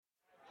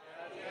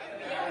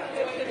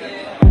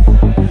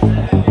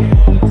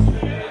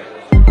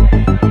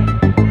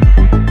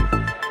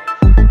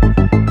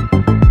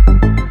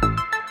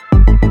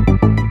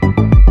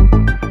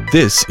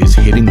This is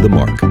Hitting the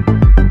Mark.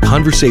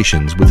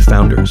 Conversations with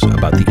founders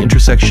about the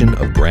intersection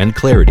of brand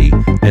clarity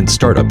and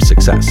startup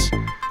success.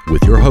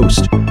 With your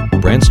host,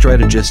 brand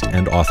strategist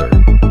and author,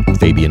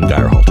 Fabian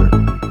Geierhalter.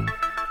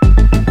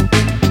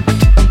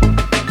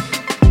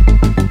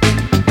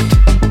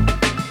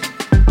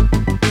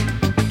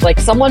 Like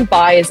someone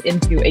buys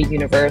into a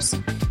universe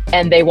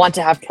and they want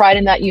to have pride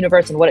in that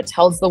universe and what it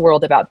tells the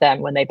world about them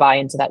when they buy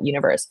into that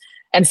universe.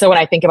 And so when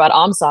I think about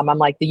Omsom, I'm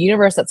like, the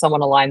universe that someone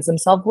aligns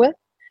themselves with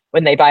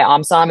when they buy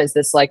Omsom is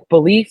this like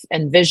belief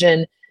and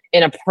vision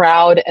in a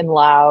proud and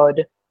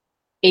loud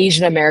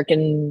Asian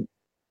American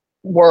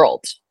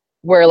world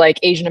where like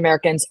Asian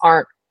Americans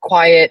aren't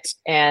quiet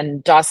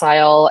and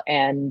docile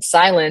and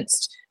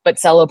silenced, but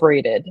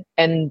celebrated.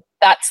 And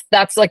that's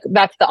the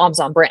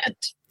Omsom brand.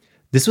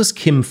 This was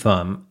Kim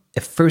Pham,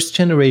 a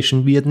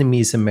first-generation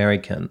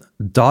Vietnamese-American,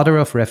 daughter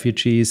of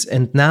refugees,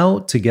 and now,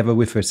 together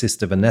with her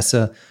sister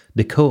Vanessa,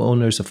 the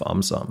co-owners of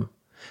Omsom,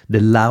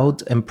 the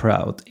loud and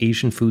proud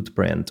Asian food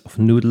brand of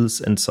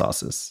noodles and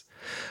sauces,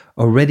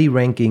 already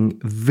ranking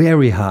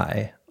very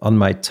high on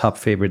my top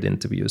favorite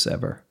interviews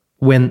ever.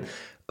 When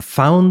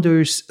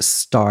founders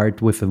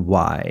start with a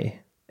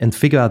why and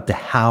figure out the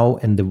how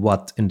and the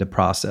what in the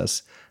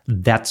process,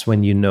 that's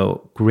when you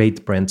know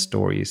great brand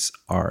stories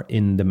are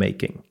in the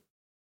making.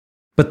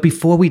 But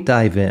before we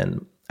dive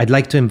in, I'd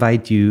like to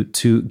invite you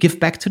to give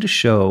back to the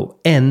show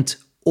and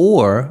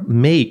or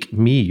make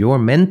me your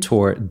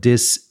mentor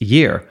this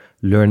year.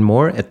 Learn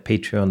more at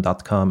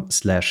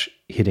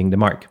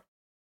patreon.com/hittingthemark.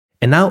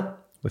 And now,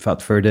 without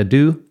further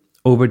ado,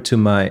 over to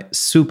my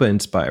super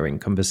inspiring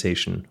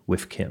conversation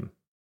with Kim.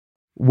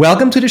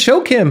 Welcome to the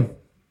show, Kim.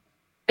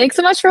 Thanks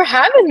so much for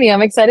having me.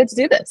 I'm excited to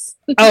do this.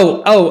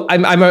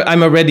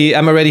 I'm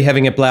already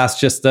having a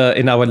blast just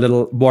in our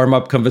little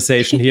warm-up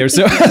conversation here.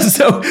 So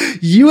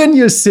you and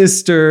your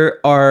sister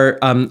are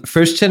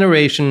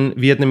first-generation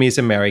Vietnamese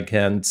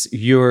Americans.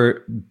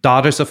 You're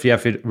daughters of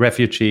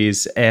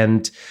refugees,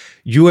 and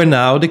you are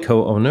now the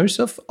co-owners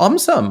of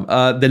Omsom,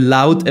 the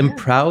loud and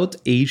proud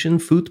Asian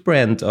food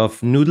brand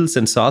of noodles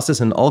and sauces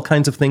and all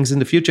kinds of things in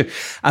the future.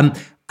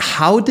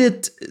 How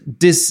did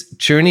this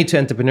journey to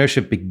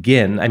entrepreneurship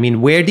begin? I mean,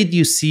 where did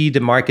you see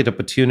the market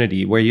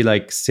opportunity? Were you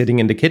like sitting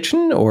in the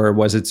kitchen, or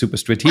was it super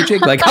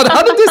strategic? Like,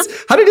 how did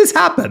this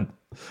happen?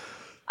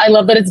 I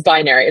love that it's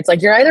binary. It's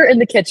like you're either in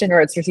the kitchen or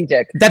it's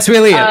strategic. That's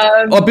really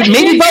it. Or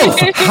maybe both.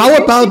 How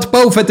about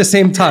both at the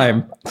same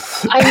time?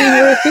 I mean,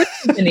 you're a food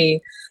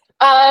company.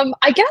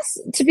 I guess,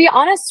 to be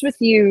honest with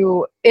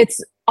you,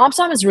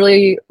 Omsom is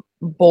really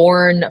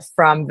born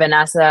from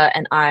Vanessa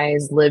and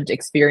I's lived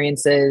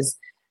experiences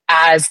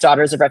as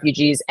daughters of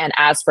refugees and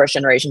as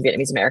first-generation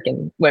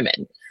Vietnamese-American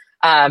women.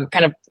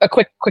 Kind of a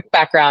quick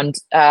background.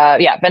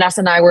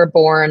 Vanessa and I were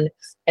born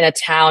in a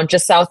town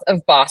just south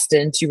of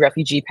Boston to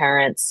refugee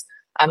parents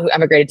who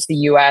emigrated to the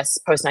U.S.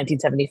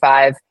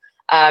 post-1975.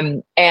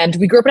 And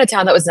we grew up in a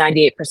town that was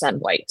 98%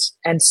 white.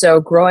 And so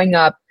growing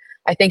up,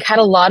 I think had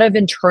a lot of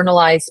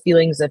internalized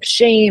feelings of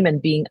shame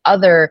and being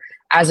other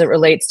as it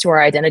relates to our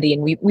identity.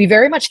 And we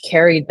very much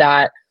carried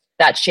that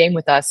shame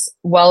with us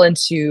well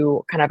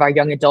into kind of our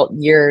young adult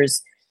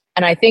years.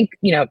 And I think,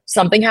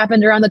 something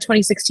happened around the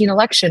 2016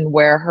 election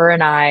where her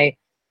and I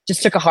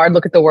just took a hard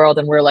look at the world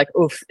and we're like,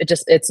 oof,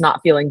 it's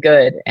not feeling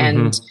good.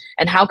 And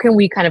how can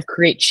we kind of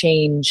create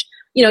change,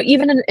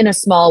 even in a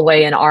small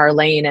way in our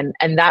lane?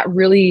 And that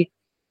really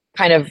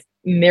kind of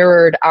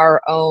mirrored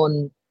our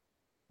own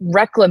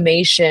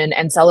reclamation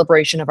and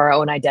celebration of our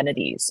own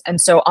identities.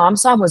 And so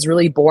Omsom was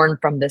really born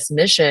from this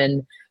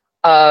mission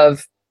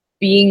of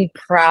being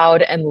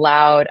proud and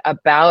loud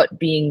about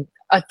being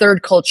a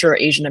third culture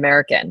Asian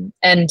American.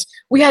 And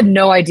we had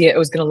no idea it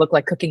was going to look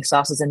like cooking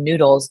sauces and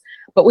noodles,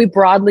 but we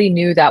broadly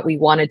knew that we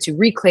wanted to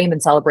reclaim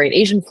and celebrate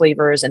Asian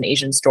flavors and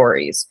Asian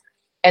stories.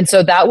 And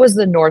so that was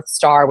the North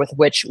Star with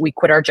which we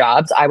quit our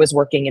jobs. I was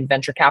working in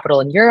venture capital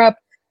in Europe.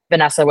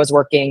 Vanessa was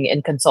working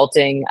in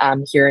consulting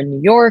here in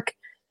New York.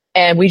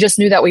 And we just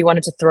knew that we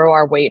wanted to throw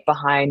our weight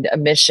behind a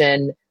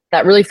mission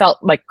that really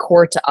felt like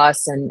core to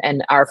us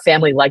and our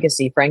family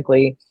legacy,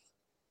 frankly.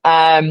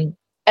 And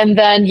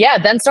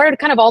then started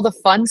kind of all the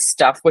fun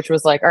stuff, which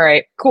was like, all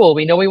right, cool.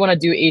 We know we want to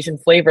do Asian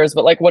flavors,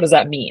 but like, what does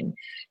that mean?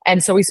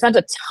 And so we spent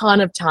a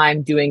ton of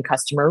time doing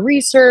customer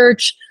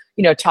research,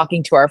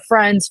 talking to our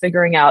friends,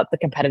 figuring out the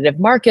competitive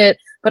market.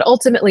 But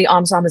ultimately,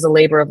 Omsom is a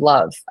labor of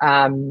love.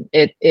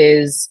 It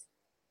is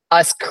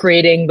us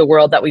creating the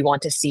world that we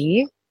want to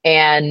see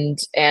and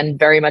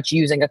very much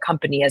using a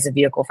company as a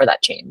vehicle for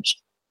that change.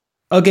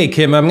 Okay,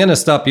 Kim, I'm going to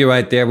stop you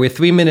right there. We're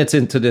 3 minutes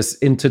into this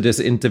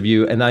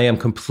interview, and I am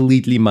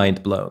completely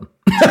mind blown.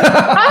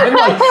 I'm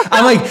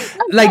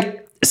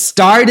like,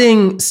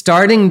 starting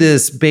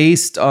this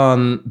based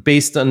on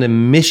a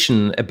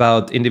mission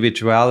about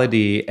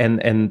individuality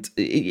and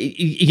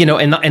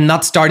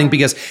not starting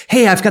because,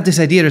 hey, I've got this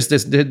idea,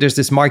 there's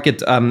this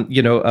market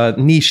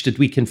niche that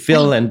we can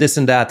fill and this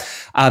and that,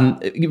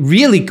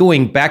 really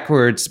going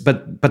backwards,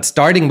 but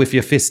starting with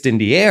your fist in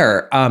the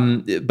air,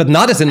 but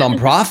not as a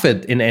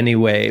nonprofit in any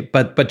way,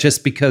 but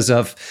just because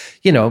of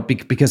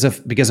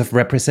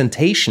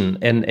representation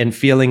and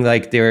feeling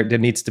like there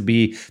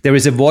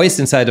is a voice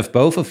inside of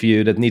both of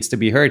you that needs to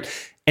be heard.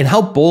 And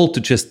how bold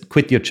to just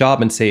quit your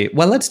job and say,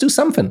 well, let's do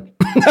something.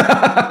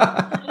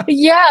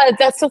 Yeah,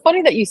 that's so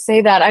funny that you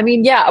say that. I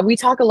mean, yeah, we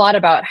talk a lot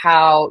about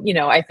how,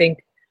 I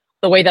think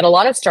the way that a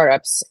lot of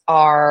startups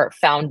are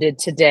founded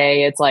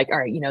today, it's like, all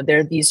right, there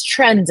are these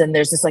trends and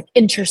there's this like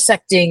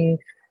intersecting,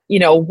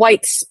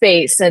 white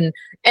space. And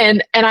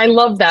I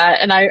love that.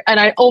 And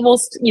I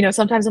almost,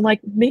 sometimes I'm like,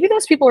 maybe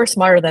those people are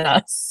smarter than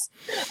us.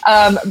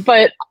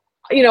 But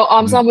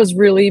Omsom was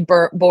really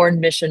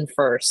born mission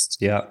first.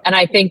 Yeah. And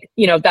I think,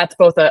 that's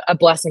both a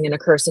blessing and a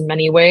curse in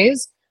many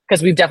ways,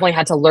 because we've definitely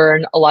had to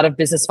learn a lot of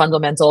business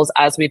fundamentals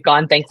as we've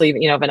gone. Thankfully,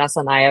 Vanessa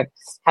and I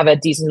have a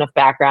decent enough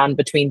background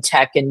between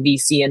tech and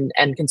VC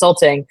and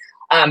consulting.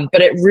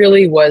 But it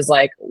really was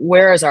like,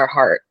 where is our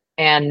heart?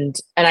 And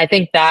I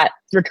think that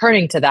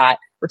returning to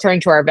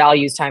our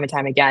values time and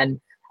time again,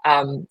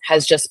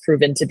 has just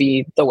proven to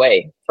be the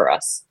way for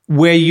us.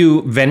 Were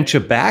you venture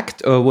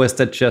backed, or was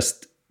that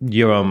just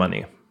your own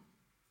money?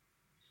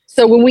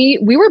 So when we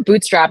were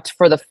bootstrapped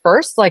for the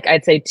first,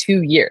 I'd say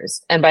 2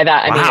 years. And by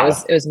that, I mean,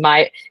 it was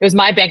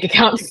my bank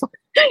account.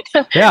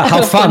 Yeah.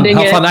 How fun.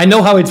 I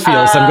know how it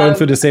feels. I'm going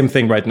through the same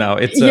thing right now.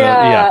 It's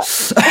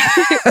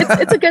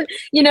it's a good,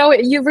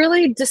 you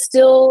really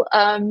distill,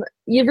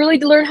 you really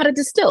learn how to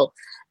distill.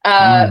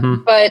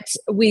 But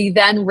we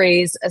then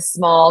raised a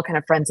small kind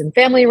of friends and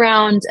family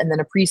round and then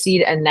a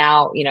pre-seed. And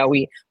now,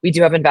 we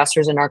do have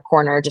investors in our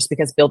corner just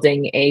because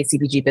building a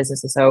CPG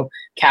business is so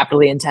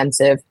capitally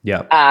intensive.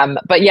 Yeah.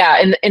 But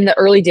yeah, in the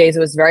early days, it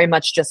was very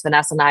much just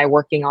Vanessa and I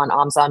working on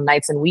Omsom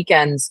nights and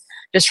weekends,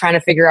 just trying to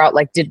figure out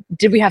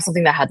did we have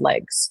something that had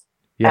legs?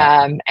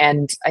 Yeah.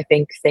 And I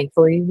think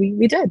thankfully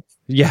we did.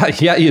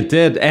 Yeah, you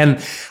did.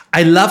 And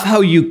I love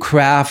how you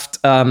craft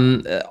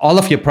all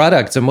of your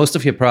products or most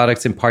of your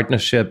products in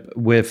partnership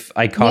with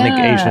iconic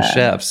Asian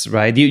chefs,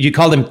 right? You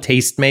call them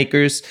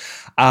tastemakers.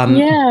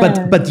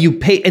 But you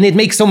pay, and it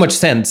makes so much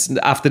sense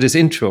after this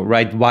intro,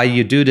 right? Why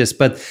you do this.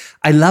 But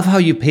I love how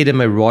you pay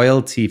them a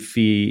royalty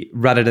fee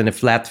rather than a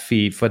flat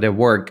fee for their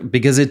work,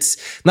 because it's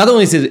not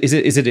only is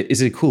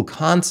it a cool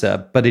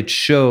concept, but it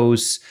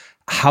shows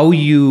how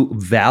you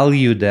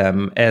value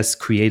them as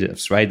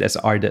creatives, right? As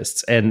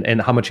artists,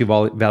 and how much you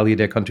value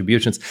their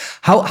contributions.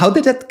 How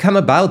did that come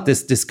about,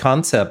 this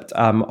concept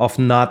of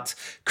not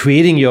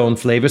creating your own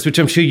flavors, which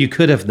I'm sure you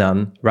could have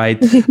done, right?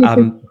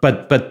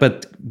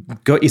 But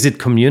is it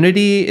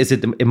community? Is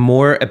it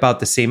more about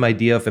the same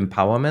idea of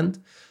empowerment?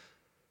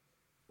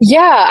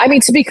 Yeah, I mean,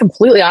 to be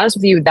completely honest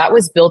with you, that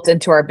was built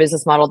into our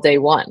business model day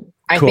one.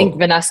 I think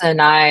Vanessa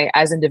and I,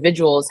 as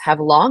individuals, have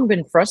long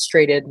been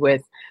frustrated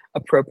with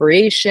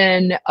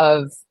appropriation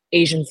of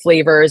Asian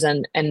flavors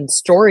and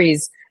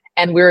stories.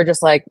 And we were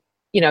just like,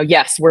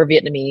 yes, we're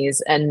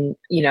Vietnamese and,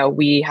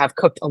 we have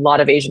cooked a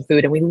lot of Asian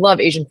food and we love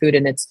Asian food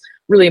and it's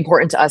really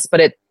important to us, but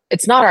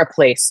it's not our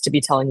place to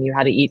be telling you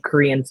how to eat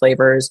Korean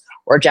flavors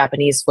or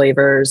Japanese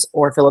flavors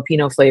or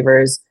Filipino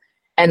flavors.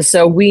 And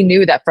so we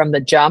knew that from the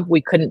jump,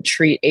 we couldn't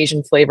treat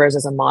Asian flavors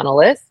as a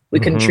monolith.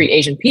 We couldn't treat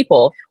Asian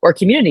people or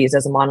communities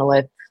as a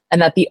monolith.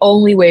 And that the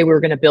only way we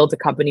were going to build a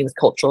company with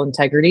cultural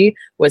integrity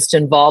was to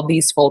involve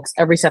these folks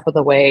every step of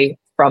the way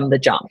from the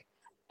jump.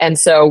 And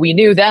so we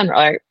knew then,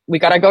 right, we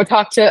got to go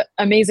talk to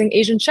amazing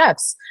Asian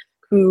chefs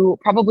who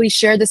probably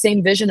share the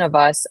same vision of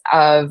us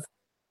of,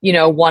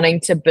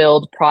 wanting to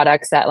build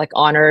products that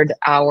honored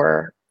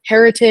our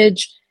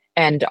heritage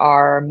and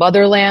our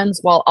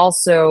motherlands, while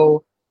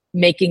also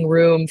making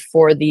room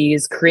for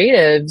these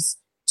creatives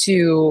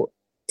to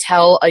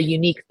tell a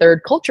unique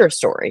third culture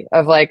story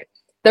of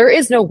there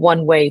is no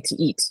one way to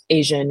eat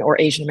Asian or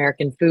Asian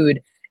American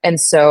food. And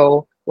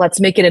so let's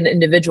make it an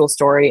individual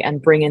story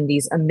and bring in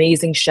these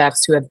amazing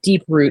chefs who have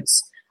deep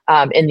roots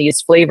in these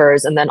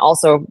flavors, and then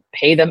also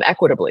pay them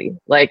equitably.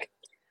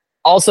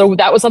 Also,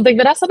 that was something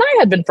Vanessa and I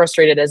had been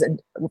frustrated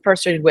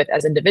with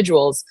as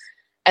individuals.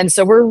 And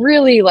so we're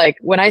really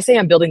when I say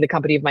I'm building the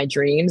company of my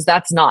dreams,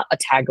 that's not a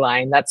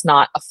tagline. That's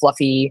not a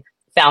fluffy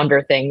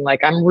founder thing.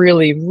 I'm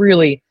really,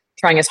 really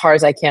trying as hard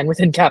as I can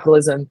within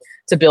capitalism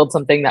to build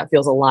something that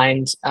feels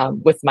aligned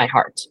with my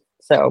heart.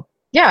 So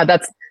yeah,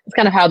 that's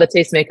kind of how the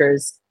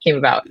Tastemakers came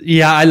about.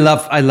 Yeah, I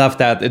love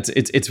that.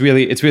 It's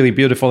really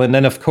beautiful. And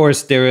then of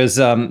course there's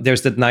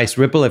that nice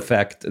ripple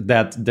effect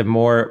that the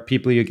more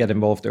people you get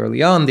involved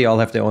early on, they all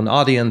have their own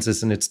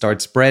audiences and it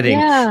starts spreading,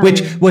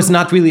 which was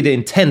not really the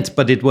intent,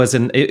 but it was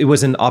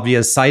an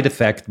obvious side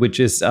effect, which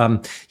is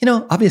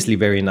obviously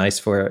very nice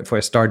for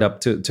a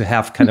startup to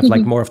have kind of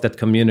like more of that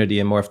community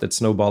and more of that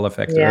snowball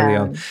effect early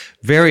on.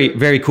 Very,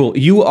 very cool.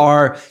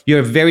 You're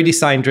a very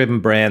design driven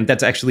brand.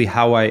 That's actually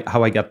how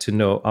I got to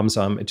know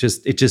Omsom.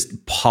 It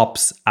just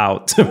pops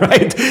out,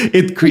 right?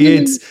 It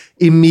creates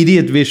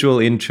immediate visual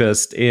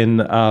interest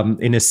in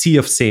a sea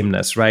of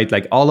sameness, right?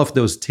 Like all of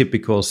those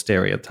typical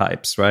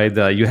stereotypes, right?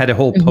 You had a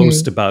whole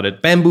post about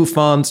it: bamboo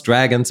fonts,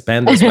 dragons,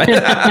 pandas, right?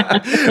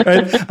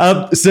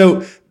 Right?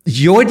 So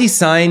your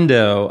design,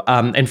 though,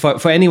 and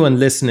for anyone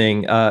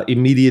listening,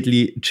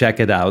 immediately check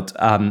it out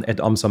at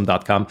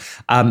omsom.com.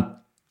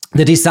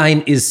 The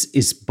design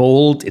is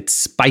bold, it's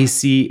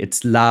spicy,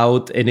 it's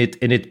loud, and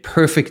it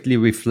perfectly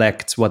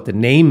reflects what the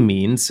name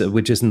means,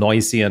 which is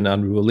noisy and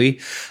unruly.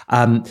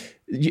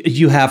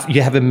 You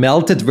have a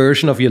melted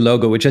version of your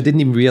logo, which I didn't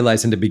even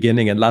realize in the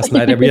beginning. And last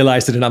night I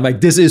realized it, and I'm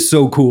like, this is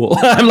so cool.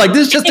 I'm like,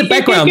 this is just the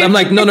background. I'm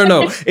like, no.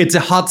 It's a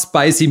hot,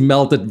 spicy,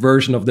 melted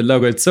version of the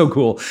logo. It's so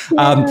cool.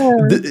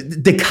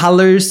 The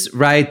colors,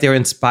 right? They're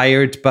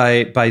inspired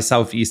by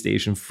Southeast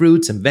Asian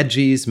fruits and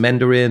veggies,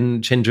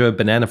 mandarin, ginger,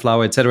 banana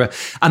flower, etc.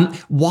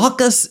 Walk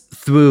us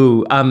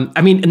through.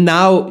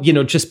 Now,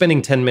 just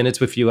spending 10 minutes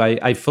with you,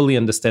 I fully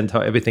understand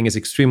how everything is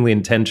extremely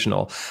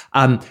intentional.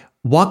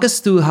 Walk us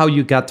through how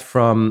you got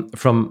from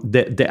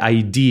the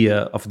idea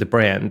of the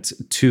brand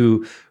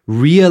to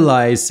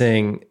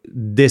realizing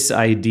this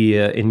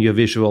idea in your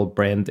visual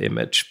brand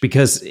image,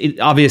 because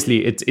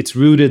it's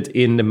rooted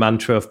in the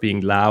mantra of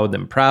being loud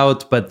and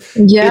proud, but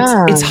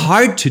it's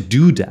hard to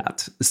do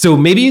that. So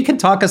maybe you can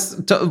walk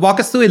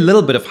us through a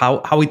little bit of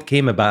how it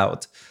came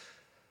about.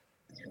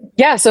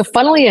 Yeah, so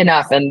funnily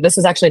enough, and this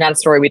is actually not a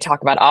story we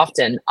talk about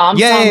often,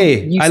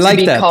 Omsom used to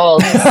be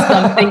called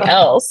something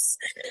else.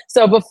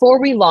 So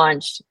before we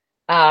launched,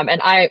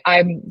 and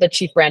I'm the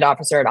chief brand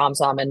officer at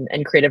Omsom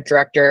and creative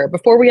director.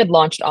 Before we had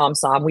launched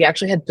Omsom, we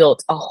actually had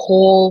built a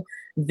whole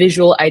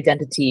visual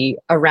identity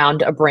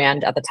around a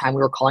brand at the time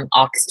we were calling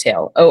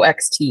Oxtail,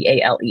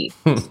 Oxtale.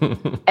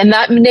 And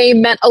that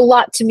name meant a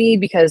lot to me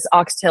because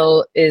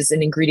oxtail is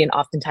an ingredient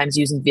oftentimes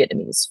used in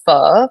Vietnamese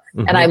pho.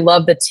 And I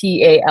love the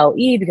Tale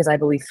because I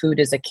believe food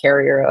is a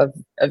carrier of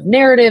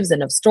narratives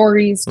and of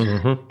stories.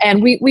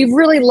 And we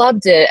really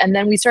loved it. And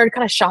then we started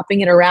kind of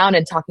shopping it around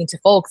and talking to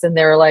folks, and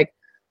they were like,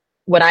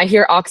 when I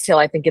hear Oxtail,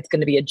 I think it's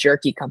going to be a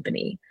jerky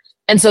company.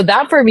 And so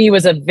that for me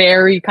was a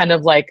very kind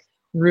of like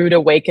rude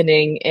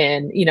awakening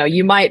in,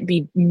 you might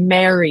be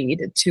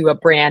married to a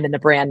brand and a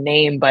brand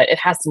name, but it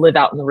has to live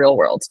out in the real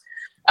world.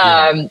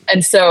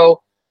 And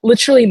so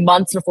literally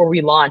months before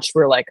we launched,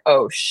 we're like,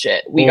 oh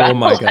shit, we got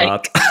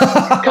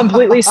to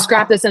completely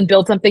scrap this and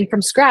build something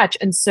from scratch.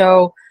 And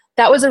so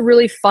that was a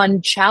really fun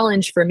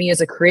challenge for me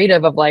as a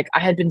creative of like, I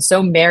had been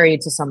so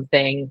married to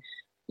something,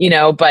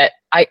 but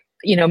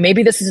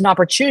maybe this is an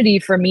opportunity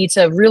for me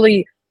to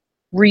really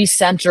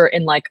recenter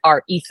in like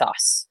our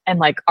ethos and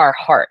like our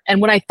heart. And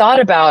when I thought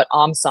about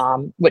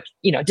Omsom, which,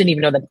 didn't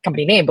even know the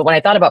company name, but when I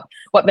thought about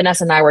what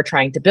Vanessa and I were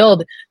trying to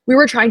build, we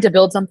were trying to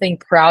build something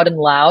proud and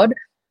loud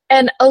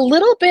and a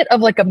little bit of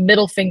like a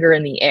middle finger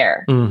in the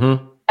air.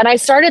 And I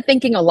started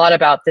thinking a lot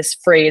about this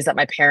phrase that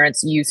my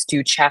parents used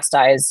to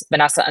chastise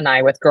Vanessa and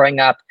I with growing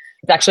up.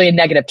 It's actually a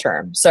negative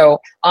term.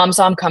 So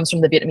Omsom comes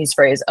from the Vietnamese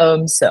phrase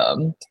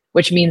Omsom,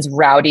 which means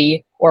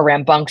rowdy or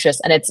rambunctious.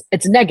 And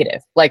it's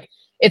negative. Like,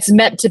 it's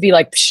meant to be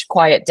like, psh,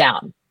 quiet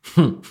down.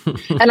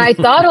 And I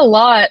thought a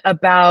lot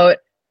about,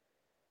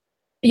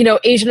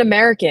 Asian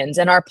Americans,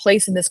 and our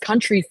place in this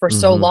country for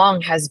so long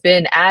has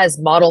been as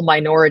model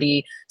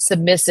minority,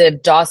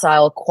 submissive,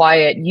 docile,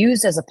 quiet,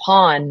 used as a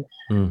pawn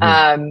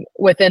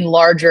within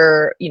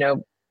larger,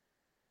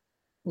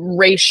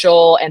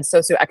 racial and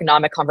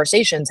socioeconomic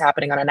conversations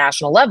happening on a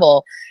national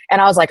level.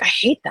 And I was like, I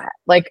hate that.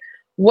 Like,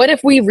 what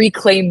if we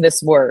reclaim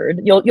this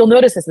word? You'll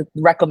notice this,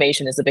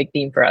 reclamation is a big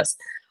theme for us.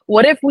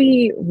 What if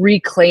we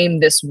reclaim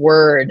this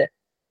word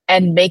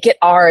and make it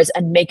ours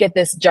and make it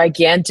this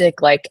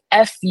gigantic like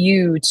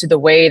FU to the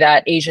way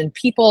that Asian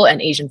people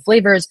and Asian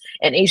flavors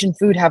and Asian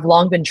food have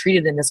long been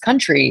treated in this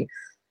country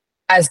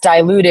as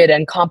diluted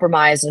and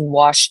compromised and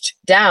washed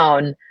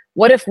down?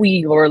 What if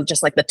we were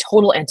just like the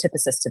total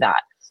antithesis to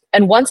that?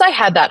 And once I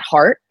had that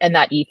heart and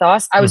that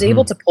ethos, I was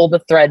able to pull the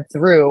thread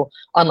through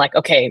on like,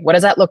 okay, what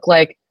does that look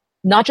like?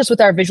 Not just with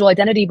our visual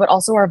identity, but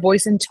also our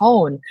voice and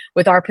tone,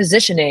 with our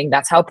positioning.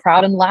 That's how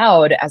proud and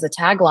loud as a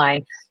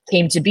tagline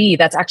came to be.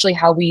 That's actually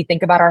how we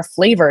think about our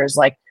flavors.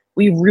 Like,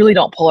 we really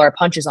don't pull our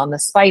punches on the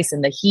spice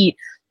and the heat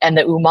and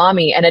the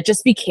umami. And it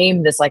just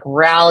became this like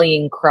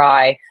rallying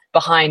cry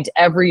behind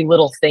every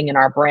little thing in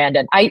our brand.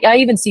 And I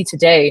even see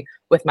today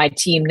with my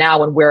team now,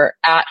 when we're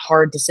at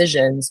hard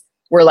decisions,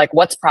 we're like,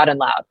 what's proud and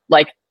loud?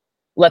 Like,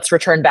 let's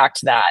return back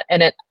to that.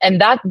 And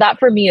that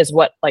for me is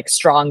what like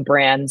strong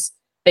brands,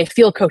 they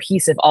feel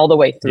cohesive all the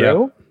way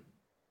through.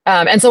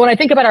 And so when I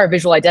think about our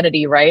visual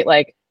identity, right,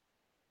 like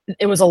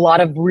it was a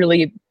lot of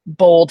really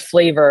bold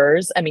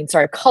flavors.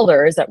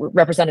 Colors that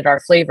represented our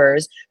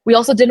flavors. We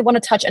also didn't want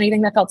to touch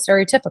anything that felt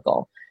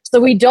stereotypical. So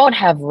we don't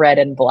have red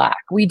and black.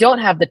 We don't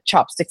have the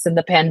chopsticks and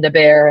the panda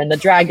bear and the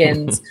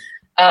dragons,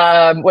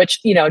 which,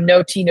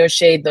 no tea, no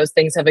shade. Those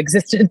things have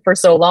existed for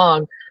so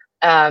long.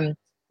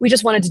 We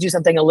just wanted to do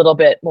something a little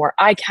bit more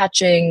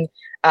eye-catching.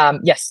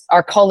 Yes,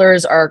 our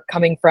colors are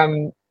coming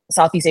from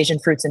Southeast Asian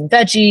fruits and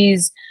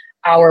veggies.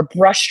 Our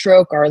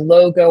brushstroke, our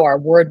logo, our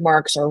word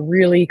marks are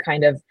really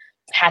kind of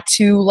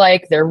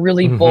tattoo-like. They're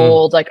really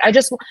bold. Like I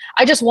just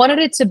wanted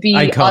it to be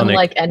iconic,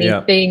 unlike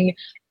anything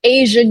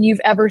Asian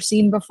you've ever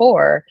seen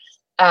before,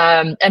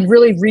 and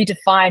really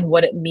redefine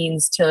what it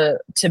means to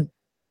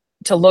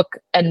look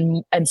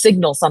and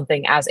signal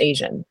something as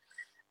Asian.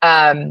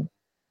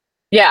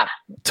 Yeah,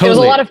 totally. It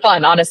was a lot of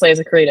fun, honestly, as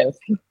a creative.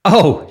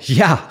 Oh,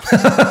 yeah.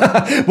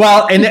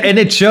 Well, and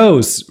it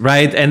shows,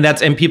 right?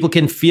 And people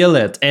can feel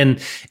it.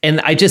 And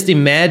I just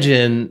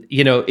imagine,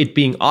 it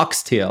being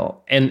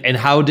oxtail and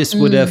how this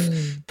would have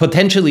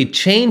potentially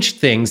changed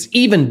things,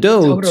 even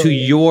though to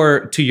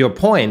your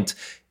point,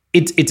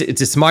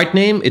 it's a smart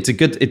name. It's a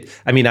good.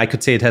 I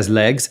could say it has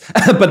legs,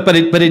 but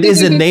it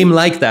is a name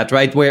like that,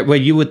 right? Where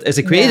you would, as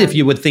a creative,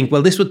 you would think,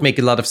 well, this would make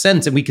a lot of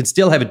sense, and we can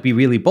still have it be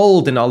really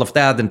bold and all of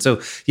that. And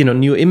so,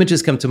 new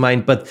images come to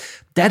mind. But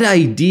that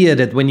idea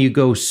that when you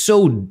go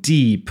so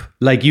deep,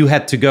 like you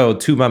had to go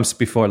 2 months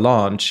before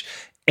launch,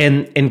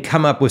 and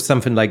come up with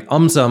something like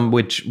Omsom,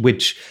 which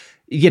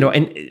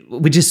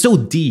is so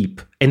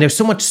deep, and there's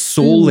so much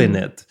soul in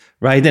it.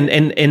 Right.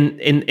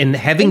 And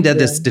having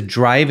that as the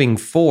driving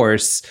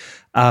force,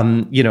 like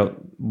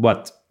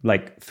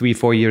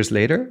 3-4 years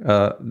later,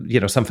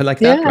 something like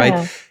that.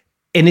 Right.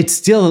 And it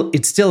still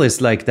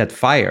is like that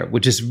fire,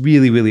 which is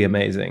really, really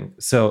amazing.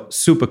 So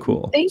super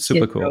cool.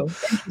 Super cool.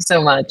 Thank you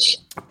so much.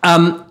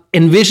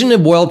 Envision a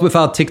world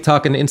without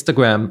TikTok and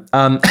Instagram,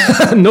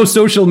 no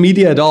social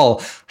media at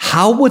all.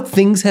 How would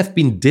things have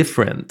been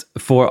different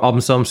for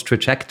Omsom's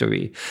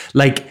trajectory?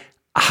 Like,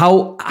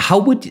 how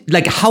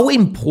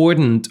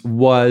important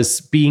was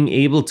being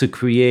able to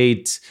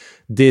create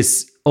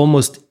this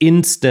almost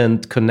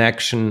instant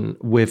connection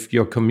with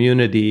your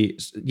community,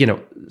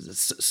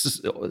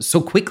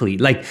 so quickly?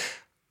 Like,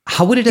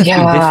 how would it have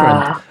been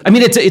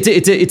different?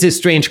 It's a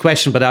strange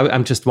question, but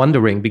I'm just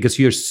wondering, because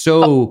you're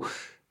so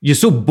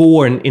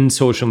born in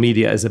social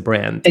media as a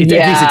brand. At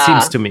least it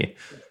seems to me.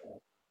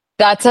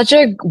 That's such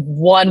a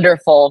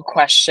wonderful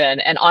question,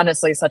 and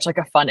honestly, such like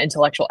a fun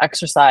intellectual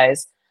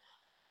exercise.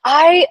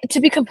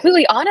 To be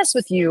completely honest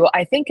with you,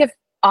 I think if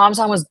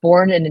Omsom was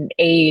born in an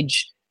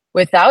age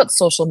without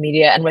social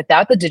media and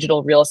without the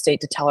digital real estate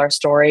to tell our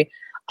story,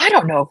 I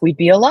don't know if we'd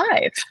be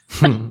alive.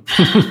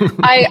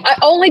 I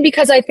only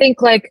because I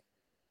think, like,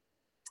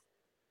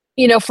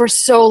 for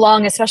so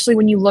long, especially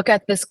when you look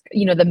at this,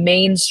 the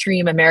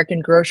mainstream American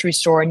grocery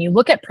store, and you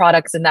look at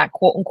products in that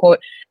quote unquote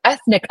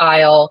ethnic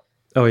aisle,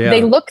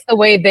 they look the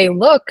way they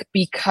look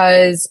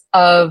because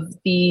of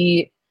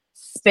the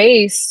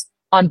space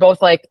on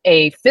both like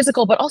a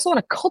physical, but also on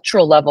a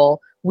cultural level.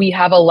 We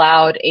have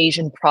allowed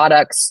Asian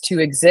products to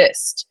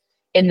exist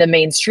in the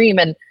mainstream.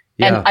 And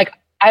I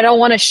don't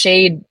want to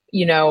shade,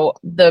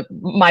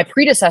 my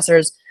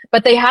predecessors,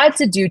 but they had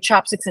to do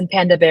chopsticks and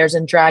panda bears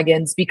and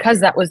dragons because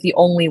that was the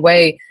only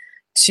way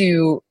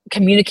to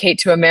communicate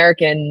to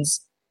Americans,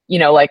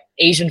 like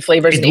Asian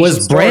flavors. It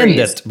was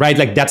branded, right?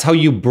 Like that's how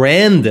you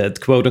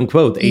branded, quote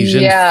unquote,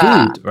 Asian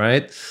food,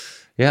 right?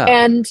 Yeah.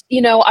 And,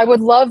 I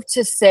would love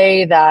to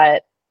say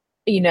that,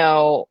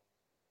 I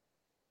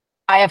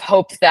have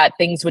hoped that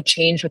things would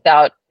change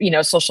without,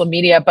 social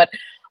media, but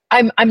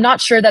I'm not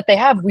sure that they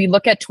have. We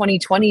look at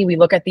 2020, we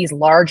look at these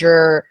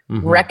larger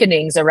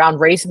reckonings around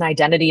race and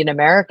identity in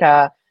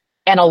America.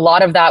 And a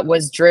lot of that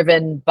was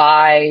driven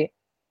by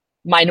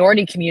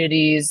minority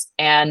communities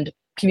and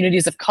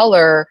communities of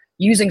color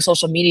using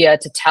social media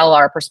to tell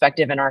our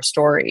perspective and our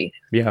story.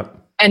 Yeah.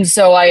 And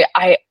so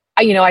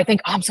I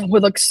think Omsom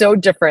would look so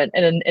different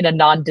in a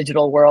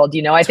non-digital world.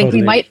 I think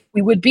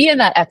we would be in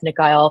that ethnic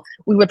aisle.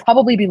 We would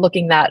probably be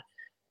looking that,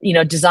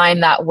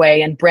 designed that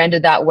way and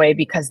branded that way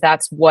because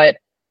that's what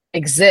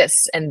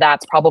exists. And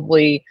that's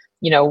probably,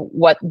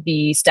 what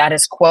the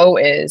status quo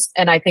is.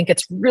 And I think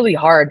it's really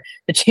hard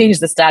to change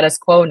the status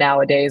quo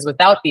nowadays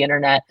without the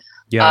internet.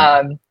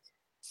 Yeah.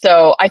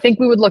 So I think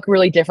we would look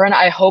really different.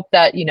 I hope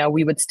that,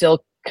 we would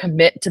still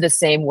commit to the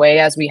same way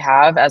as we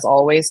have, as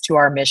always, to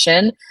our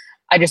mission.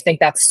 I just think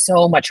that's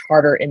so much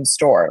harder in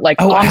store. Like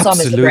Omsom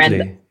is the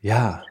brand.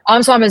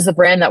 Omsom is the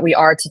brand that we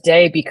are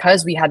today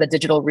because we had the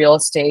digital real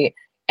estate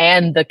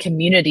and the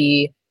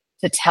community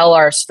to tell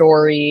our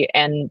story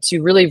and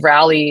to really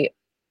rally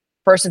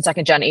first and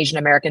second gen Asian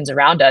Americans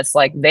around us.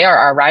 Like they are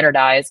our ride or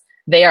dies.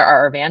 They are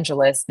our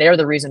evangelists. They're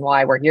the reason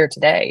why we're here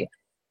today.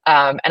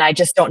 And I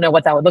just don't know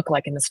what that would look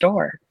like in the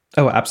store.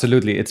 Oh,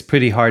 absolutely. It's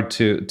pretty hard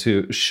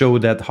to show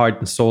that heart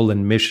and soul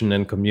and mission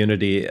and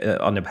community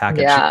on a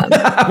package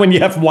when you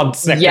have 1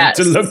 second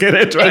to look at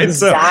it, right?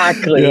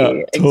 Exactly. So,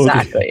 totally.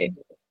 Exactly.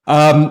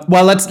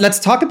 Well, let's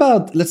talk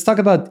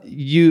about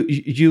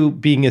you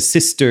being a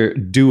sister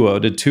duo,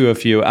 the two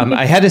of you.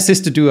 I had a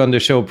sister duo on the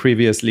show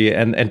previously,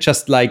 and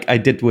just like I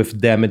did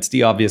with them, it's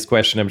the obvious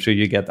question I'm sure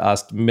you get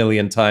asked a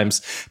million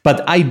times,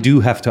 but I do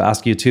have to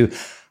ask you too.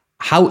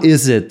 How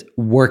is it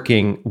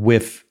working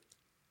with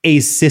a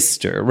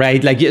sister,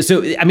 right? Like,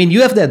 so, I mean,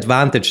 you have the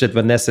advantage that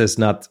Vanessa is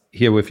not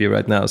here with you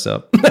right now.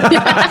 So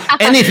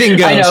anything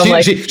goes.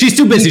 Know, she's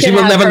too busy. She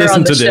will never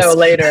listen to this. Show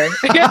later.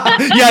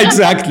 Yeah,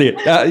 exactly.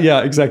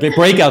 Exactly.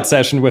 Breakout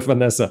session with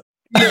Vanessa.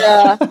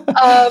 Yeah.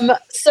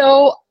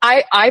 So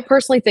I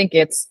personally think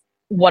it's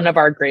one of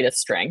our greatest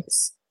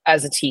strengths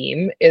as a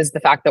team is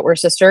the fact that we're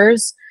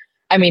sisters.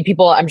 I mean,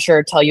 people, I'm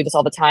sure, tell you this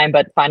all the time,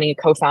 but finding a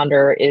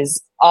co-founder is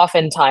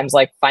oftentimes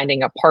like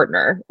finding a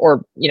partner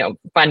or,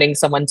 finding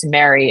someone to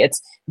marry.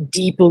 It's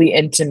deeply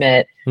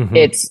intimate. Mm-hmm.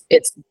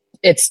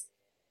 It's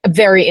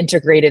very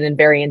integrated and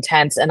very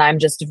intense. And I'm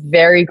just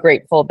very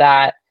grateful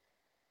that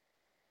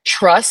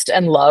trust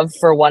and love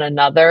for one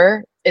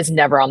another is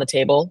never on the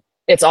table.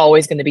 It's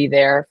always going to be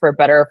there for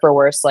better or for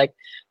worse. Like,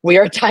 we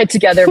are tied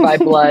together by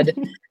blood.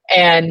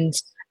 And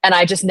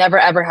I just never,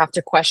 ever have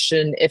to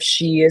question if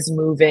she is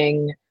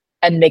moving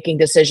and making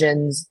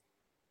decisions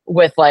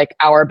with like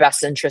our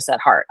best interests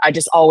at heart. I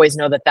just always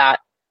know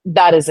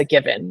that is a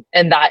given.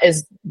 And that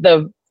is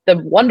the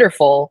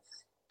wonderful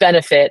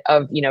benefit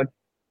of,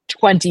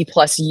 20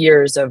 plus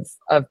years of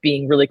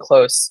being really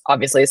close,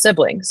 obviously as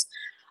siblings.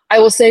 I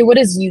will say what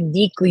is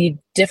uniquely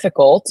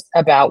difficult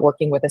about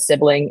working with a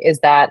sibling is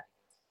that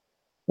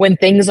when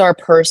things are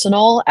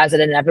personal, as it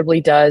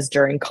inevitably does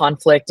during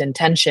conflict and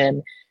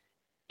tension,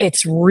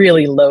 it's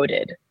really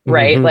loaded,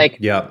 right? Mm-hmm. Like,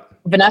 yeah.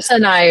 Vanessa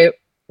and I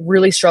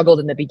really struggled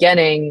in the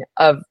beginning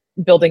of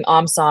building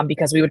Omsom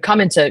because we would come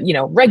into,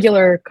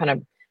 regular kind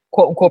of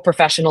quote unquote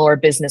professional or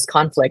business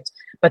conflict,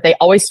 but they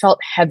always felt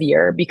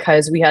heavier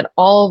because we had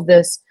all of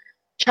this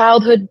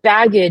childhood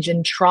baggage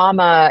and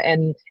trauma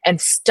and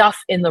stuff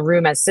in the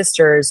room as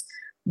sisters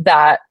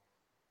that,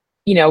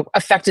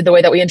 affected the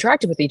way that we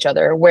interacted with each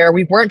other, where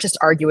we weren't just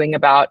arguing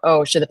about,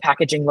 oh, should the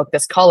packaging look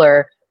this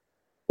color?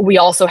 We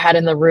also had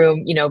in the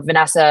room,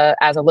 Vanessa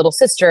as a little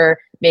sister,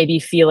 maybe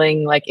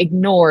feeling like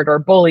ignored or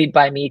bullied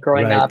by me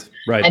growing up.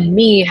 Right. And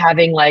me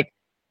having like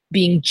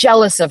being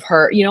jealous of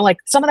her, like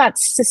some of that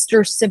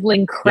sister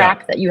sibling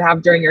crap that you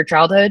have during your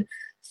childhood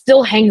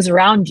still hangs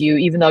around you,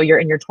 even though you're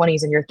in your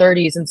 20s and your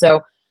 30s. And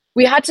so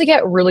we had to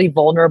get really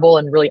vulnerable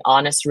and really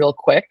honest real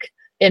quick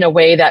in a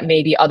way that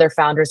maybe other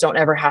founders don't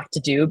ever have to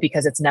do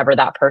because it's never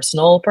that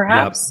personal,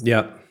 perhaps.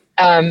 Yeah.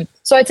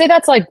 So I'd say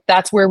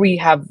that's where we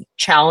have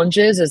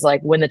challenges is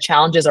like when the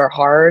challenges are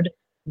hard,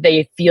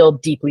 they feel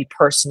deeply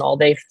personal.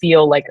 They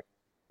feel like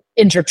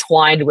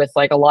intertwined with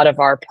like a lot of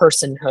our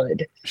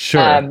personhood.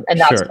 Sure. And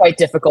that's quite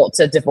difficult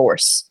to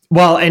divorce.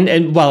 Well,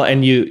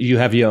 and you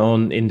have your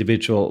own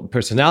individual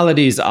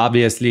personalities.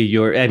 Obviously,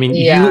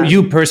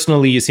 you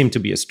personally, you seem to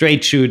be a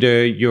straight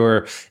shooter.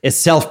 You're a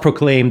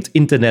self-proclaimed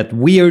internet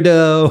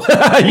weirdo.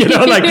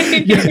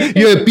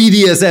 You're a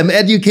BDSM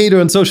educator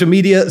on social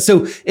media.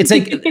 So it's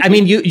like,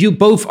 you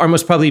both are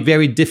most probably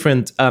very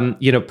different,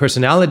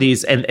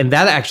 personalities, and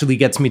that actually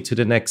gets me to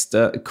the next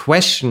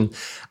question.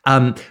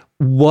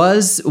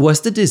 Was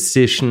the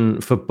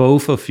decision for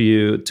both of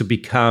you to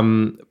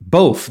become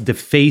both the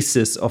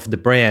faces of the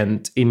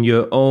brand in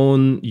your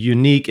own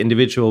unique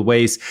individual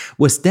ways,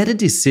 was that a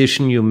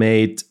decision you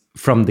made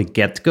from the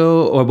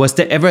get-go, or was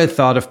there ever a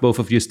thought of both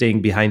of you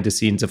staying behind the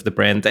scenes of the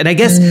brand? And I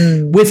guess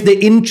with the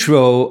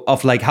intro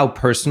of like how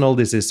personal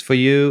this is for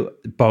you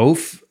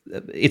both,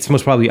 it's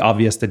most probably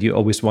obvious that you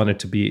always wanted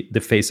to be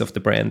the face of the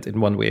brand in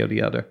one way or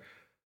the other.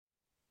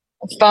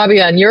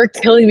 Fabian, you're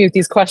killing me with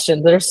these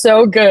questions. They're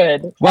so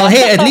good. Well,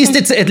 hey, at least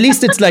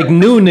it's like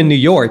noon in New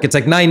York. It's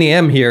like 9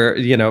 a.m. here,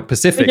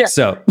 Pacific. Yeah.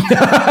 So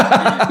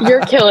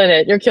You're killing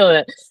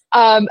it.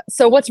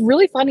 So what's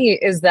really funny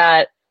is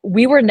that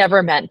we were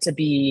never meant to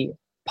be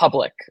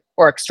public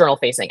or external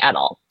facing at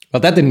all.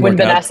 Well, that didn't work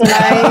out.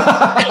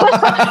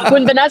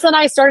 When Vanessa and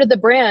I started the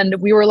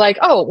brand, we were like,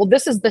 oh, well,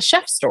 this is the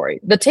chef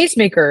story. The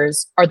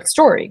tastemakers are the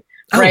story.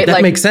 Oh, right?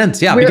 That makes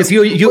sense. Yeah, because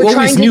you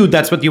always knew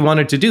that's what you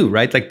wanted to do,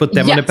 right? Like put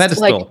them on a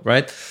pedestal,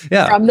 right?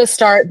 Yeah. From the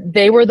start,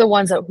 they were the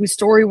ones whose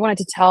story we wanted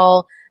to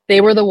tell. They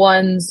were the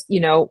ones,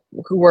 who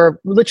were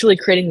literally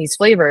creating these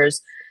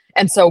flavors.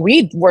 And so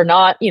we were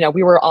not,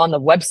 we were on the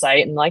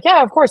website and like,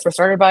 yeah, of course, we're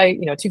started by,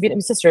 two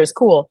Vietnamese sisters.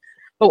 Cool.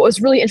 But what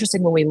was really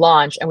interesting when we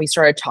launched and we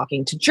started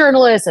talking to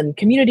journalists and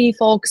community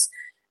folks,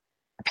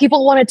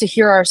 people wanted to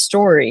hear our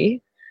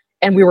story.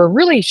 And we were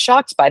really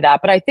shocked by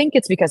that. But I think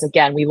it's because,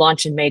 again, we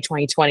launched in May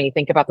 2020.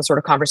 Think about the sort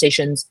of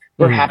conversations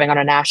we're having on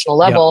a national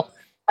level. Yep.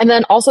 And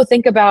then also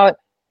think about,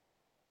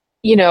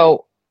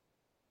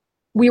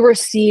 we were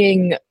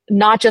seeing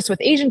not just with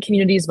Asian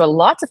communities, but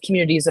lots of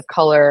communities of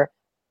color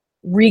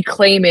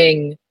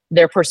reclaiming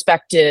their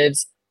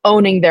perspectives,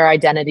 owning their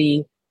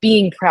identity,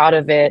 being proud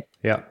of it.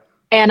 Yeah.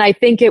 And I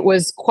think it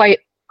was quite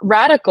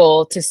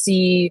radical to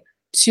see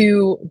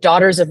two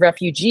daughters of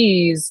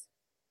refugees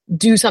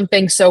do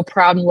something so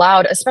proud and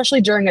loud, especially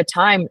during a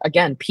time,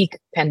 again, peak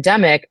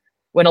pandemic,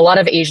 when a lot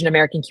of Asian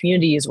American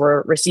communities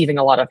were receiving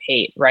a lot of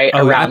hate, right?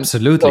 Oh, around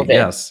absolutely. COVID.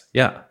 Yes.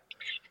 Yeah.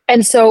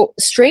 And so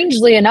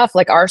strangely enough,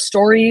 like our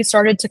story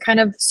started to kind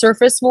of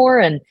surface more,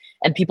 and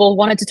people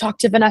wanted to talk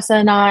to Vanessa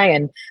and I,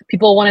 and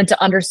people wanted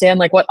to understand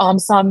like what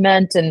Omsom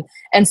meant.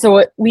 And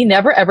so we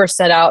never ever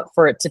set out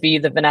for it to be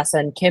the Vanessa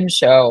and Kim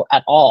show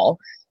at all.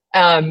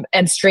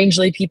 And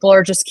strangely, people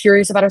are just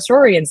curious about our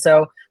story. And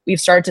so we've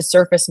started to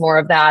surface more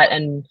of that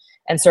and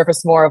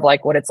surface more of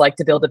like what it's like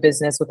to build a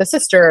business with a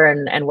sister,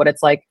 and what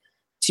it's like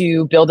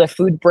to build a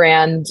food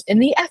brand in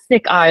the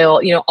ethnic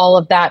aisle. You know, all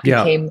of that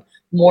became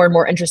more and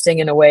more interesting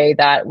in a way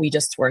that we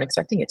just weren't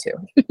expecting it to.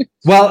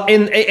 Well,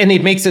 and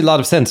it makes a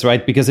lot of sense,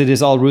 right? Because it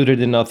is all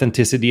rooted in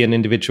authenticity and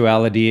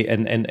individuality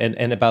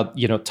and about,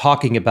 you know,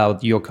 talking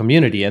about your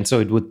community. And so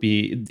it would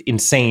be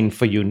insane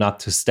for you not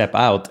to step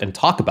out and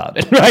talk about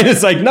it, right?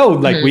 It's like, no,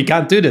 like we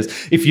can't do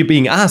this. If you're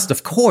being asked,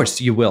 of course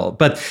you will.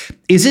 But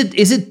is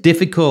it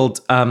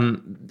difficult,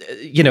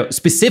 you know,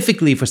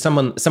 specifically for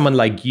someone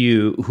like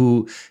you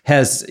who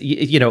has,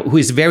 you know, who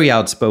is very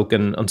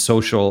outspoken on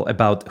social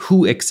about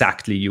who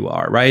exactly you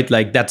are, right?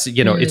 Like that's,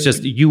 you know, it's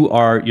just you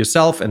are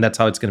yourself and that's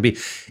how it's going to be.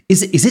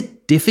 Is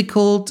it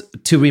difficult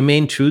to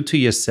remain true to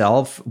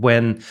yourself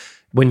when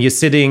you're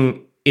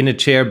sitting in a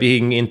chair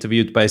being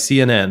interviewed by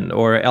CNN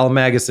or Elle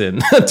magazine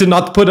to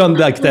not put on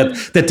like that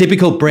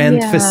typical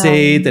brand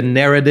facade and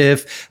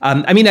narrative?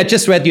 I mean, I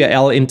just read your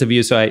Elle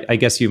interview, so I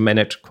guess you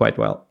managed quite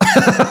well.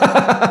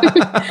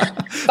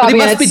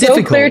 Fabian, it's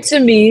so clear to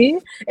me.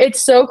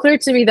 It's so clear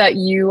to me that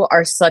you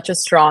are such a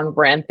strong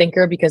brand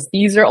thinker, because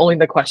these are only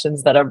the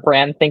questions that a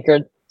brand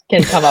thinker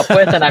can come up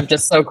with. And I'm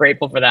just so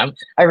grateful for them.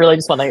 I really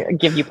just want to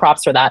give you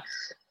props for that.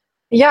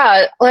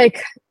 Yeah,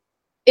 like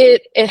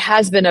it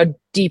has been a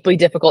deeply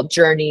difficult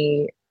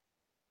journey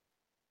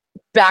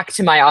back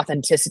to my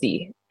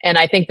authenticity. And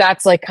I think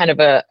that's like kind of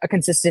a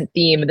consistent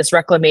theme, this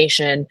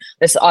reclamation,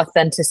 this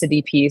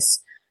authenticity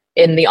piece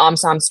in the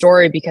Omsom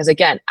story. Because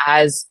again,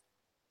 as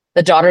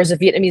the daughters of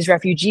Vietnamese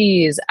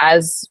refugees,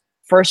 as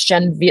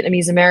first-gen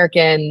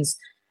Vietnamese-Americans,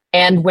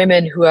 and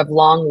women who have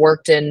long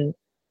worked in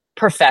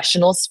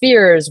professional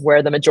spheres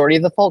where the majority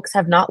of the folks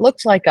have not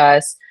looked like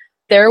us,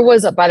 there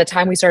was, by the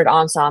time we started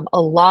Omsom,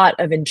 a lot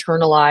of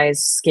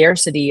internalized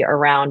scarcity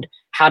around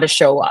how to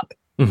show up.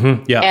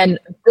 And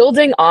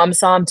building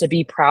Omsom to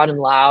be proud and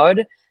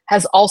loud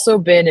has also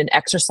been an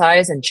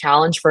exercise and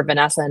challenge for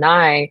Vanessa and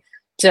I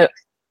to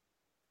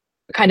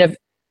kind of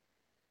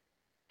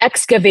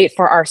excavate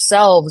for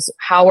ourselves,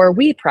 how are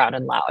we proud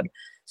and loud?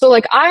 So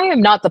like, I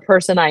am not the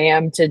person I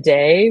am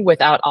today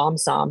without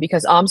Omsom,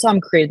 because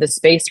Omsom created the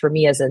space for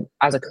me as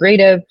a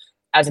creative,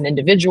 as an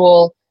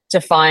individual, to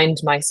find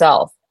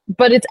myself.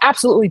 But it's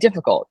absolutely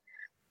difficult.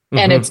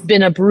 And it's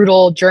been a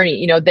brutal journey.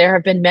 You know, there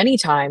have been many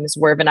times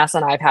where Vanessa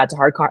and I have had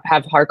to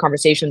have hard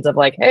conversations of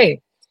like,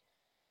 hey,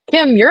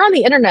 Kim, you're on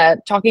the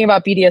internet talking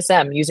about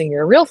BDSM using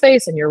your real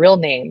face and your real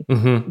name.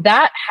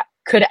 That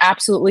could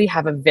absolutely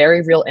have a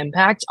very real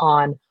impact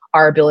on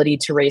our ability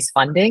to raise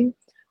funding,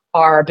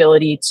 our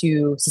ability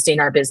to sustain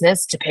our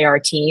business, to pay our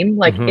team.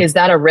 Like, is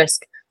that a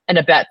risk and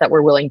a bet that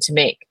we're willing to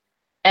make?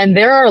 And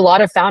there are a lot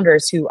of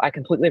founders who I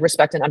completely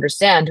respect and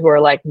understand who are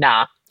like,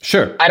 nah,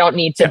 sure, I don't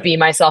need to be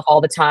myself all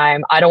the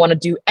time. I don't want to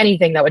do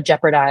anything that would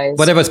jeopardize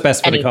whatever's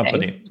best for anything. the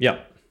company. Yeah.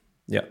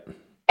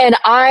 And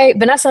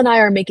Vanessa and I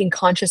are making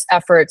conscious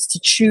efforts to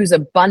choose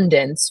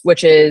abundance,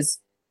 which is,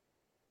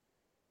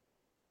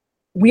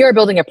 we are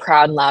building a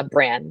proud and loud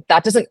brand.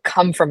 That doesn't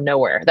come from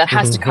nowhere. That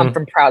has to come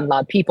from proud and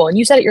loud people. And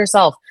you said it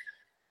yourself.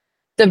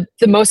 The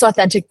most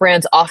authentic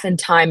brands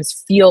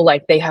oftentimes feel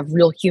like they have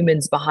real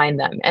humans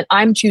behind them. And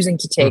I'm choosing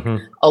to take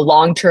a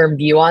long-term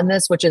view on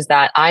this, which is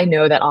that I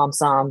know that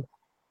Omsom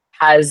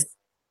has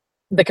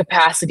the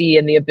capacity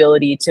and the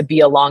ability to be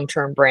a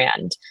long-term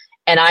brand.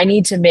 And I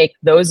need to make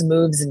those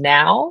moves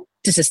now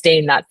to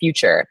sustain that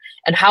future.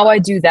 And how I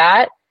do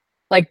that,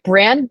 like,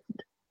 brand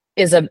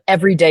is an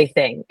everyday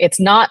thing. It's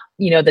not,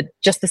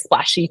 just the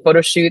splashy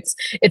photo shoots.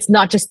 It's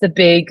not just the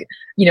big,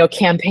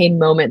 campaign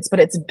moments, but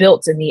it's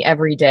built in the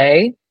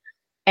everyday.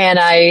 And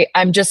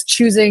I'm just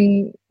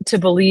choosing to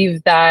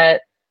believe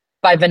that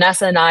by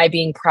Vanessa and I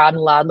being proud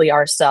and loudly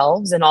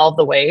ourselves in all of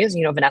the ways,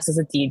 Vanessa's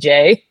a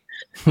DJ.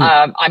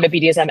 I'm a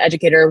BDSM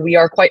educator. We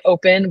are quite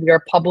open. We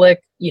are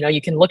public.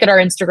 You can look at our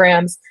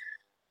Instagrams,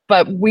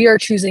 but we are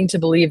choosing to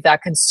believe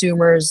that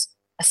consumers,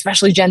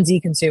 especially Gen Z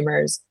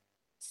consumers,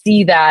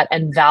 see that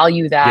and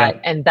value that.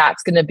 Yeah. And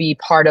that's going to be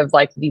part of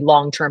like the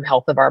long-term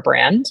health of our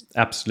brand.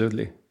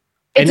 Absolutely.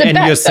 It's a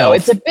bet, yourself. Though.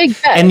 It's a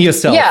big bet. And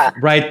yourself, yeah.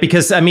 Right?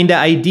 Because the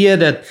idea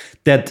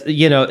that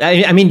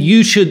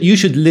you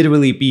should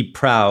literally be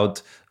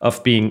proud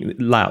of being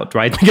loud,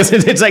 right? Because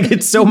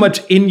it's so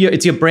much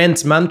it's your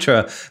brand's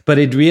mantra, but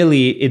it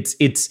really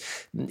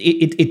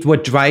it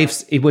what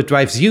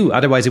drives you.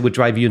 Otherwise, it would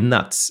drive you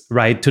nuts,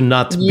 right? To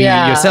not be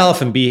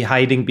yourself and be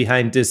hiding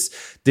behind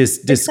this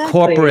exactly.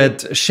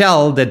 corporate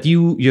shell that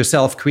you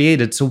yourself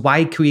created. So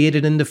why create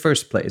it in the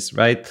first place,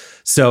 right?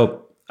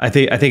 So I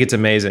think it's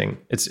amazing.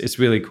 It's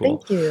really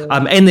cool. Thank you.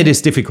 And it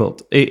is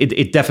difficult.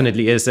 It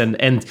definitely is.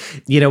 And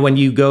when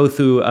you go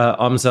through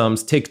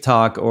Omsom's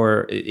TikTok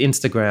or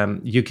Instagram,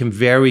 you can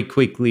very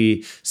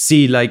quickly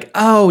see like,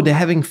 oh, they're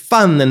having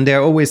fun and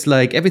they're always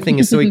like everything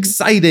is so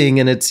exciting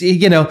and it's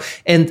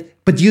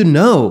but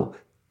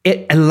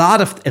a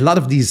lot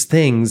of these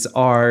things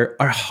are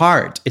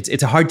hard.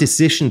 It's a hard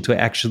decision to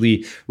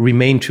actually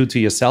remain true to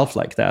yourself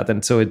like that.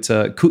 And so it's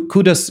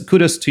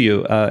kudos to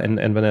you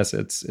and Vanessa.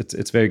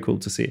 It's very cool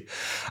to see.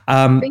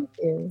 Thank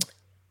you.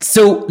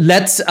 So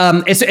let's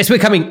as we're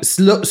coming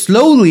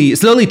slowly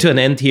to an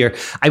end here.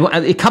 I want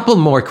a couple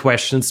more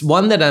questions.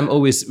 One that I'm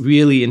always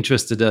really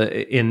interested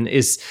in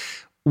is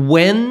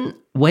when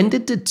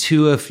did the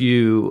two of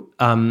you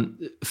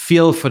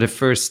feel for the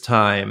first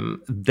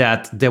time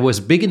that there was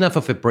big enough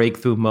of a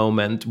breakthrough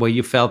moment where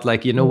you felt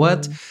like, you know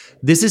what,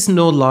 this is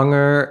no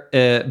longer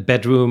a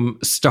bedroom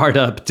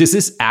startup. This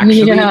is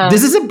actually,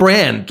 this is a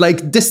brand.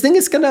 Like this thing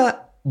is gonna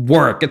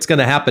work. It's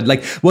gonna happen.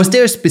 Like, was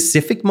there a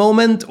specific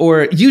moment,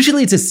 or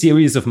usually it's a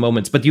series of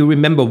moments, but you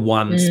remember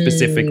one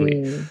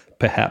specifically,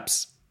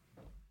 perhaps?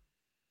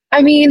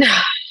 I mean,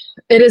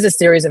 it is a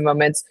series of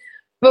moments.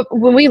 But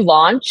when we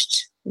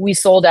launched, we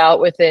sold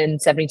out within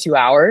 72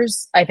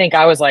 hours. I think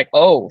I was like,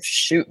 oh,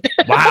 shoot.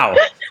 Wow.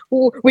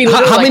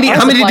 How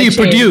many do you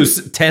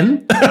produce?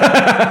 10?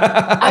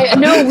 I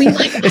don't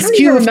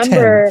even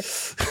remember.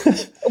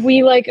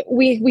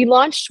 We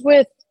launched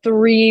with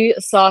 3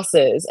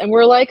 sauces and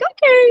we're like,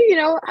 okay,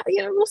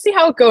 we'll see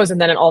how it goes.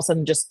 And then it all of a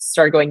sudden just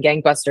started going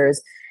gangbusters.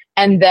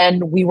 And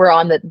then we were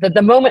on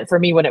the moment for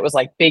me when it was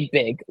like big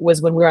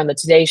was when we were on the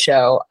Today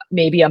Show,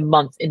 maybe a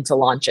month into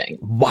launching.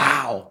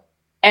 Wow.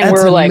 And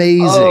That's we're like,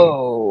 amazing.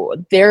 oh,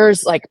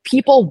 there's like,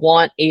 people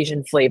want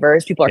Asian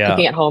flavors. People are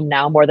cooking at home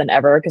now more than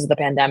ever because of the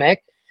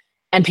pandemic.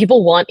 And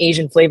people want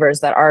Asian flavors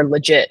that are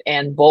legit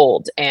and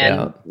bold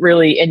and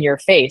really in your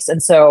face.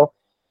 And so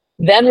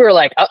then we were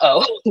like,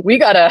 we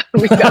gotta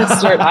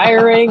start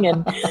hiring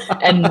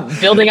and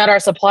building out our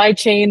supply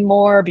chain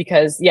more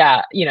because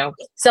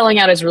selling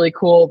out is really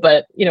cool,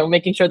 but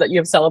making sure that you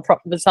have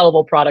the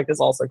sellable product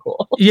is also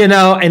cool.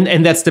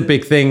 And that's the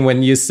big thing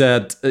when you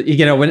said,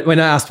 when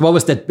I asked what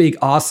was that big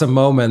awesome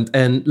moment,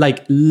 and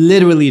like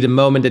literally the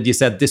moment that you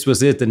said this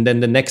was it, and then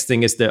the next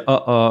thing is the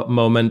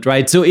moment,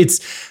 right? So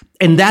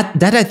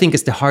that I think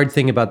is the hard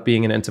thing about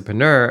being an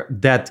entrepreneur,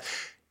 that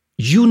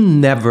you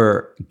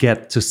never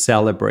get to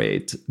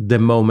celebrate the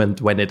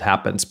moment when it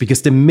happens,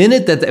 because the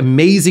minute that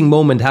amazing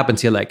moment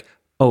happens, you're like,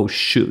 oh,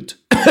 shoot.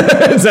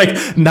 It's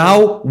like,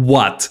 now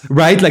what?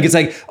 Right? Like, it's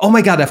like, oh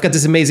my God, I've got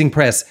this amazing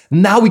press.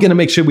 Now we're going to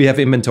make sure we have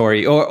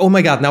inventory. Or, oh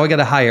my God, now I got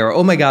to hire. Or,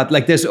 oh my God,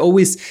 like there's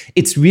always,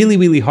 it's really,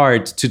 really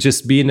hard to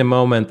just be in the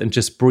moment and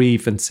just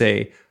breathe and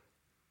say,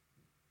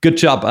 good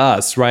job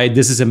us, right?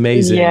 This is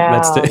amazing. Yeah.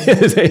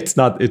 It's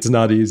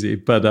not easy,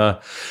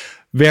 but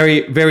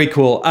very, very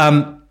cool.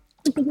 On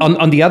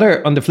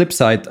the flip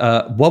side,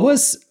 what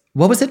was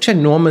a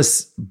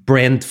ginormous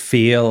brand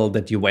fail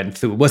that you went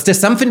through? Was there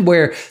something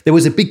where there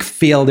was a big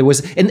fail? There was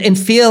and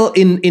fail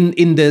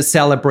in the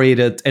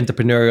celebrated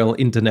entrepreneurial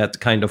internet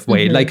kind of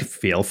way, like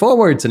fail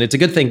forwards, and it's a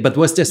good thing. But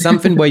was there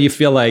something where you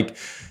feel like,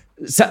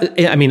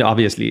 I mean,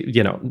 obviously,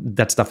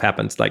 that stuff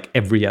happens like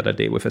every other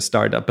day with a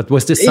startup. But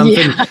was there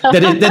something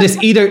that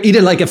is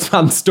either like a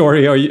fun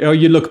story, or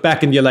you look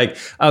back and you're like,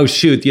 oh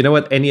shoot, you know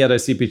what? Any other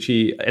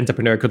CPG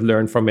entrepreneur could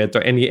learn from it,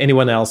 or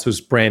anyone else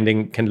whose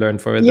branding can learn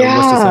from it. Yeah. Or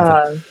was there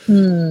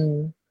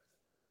something?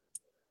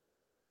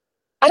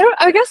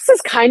 I guess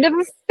it's kind of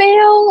a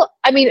fail.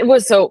 I mean, it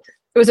was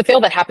a fail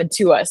that happened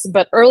to us.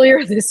 But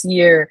earlier this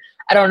year,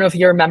 I don't know if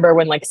you remember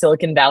when like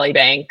Silicon Valley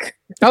Bank.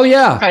 Oh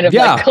yeah, kind of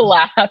like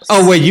collapsed.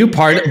 Oh, were you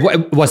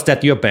was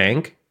that your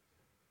bank?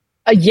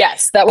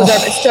 Yes, that was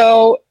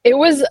so it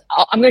was.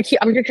 I'm gonna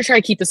try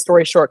to keep the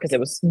story short because it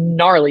was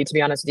gnarly, to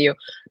be honest with you.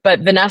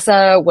 But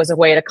Vanessa was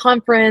away at a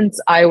conference.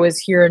 I was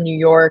here in New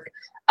York,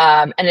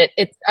 and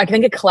I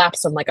think it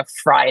collapsed on like a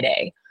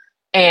Friday,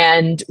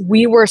 and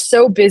we were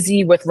so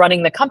busy with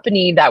running the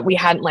company that we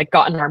hadn't like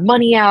gotten our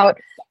money out,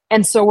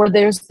 and so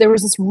there was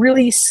this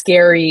really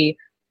scary,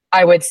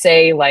 I would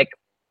say like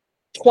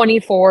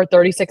 24,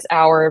 36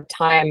 hour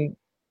time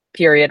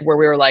period where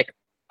we were like,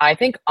 I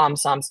think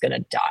Omsom's going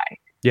to die.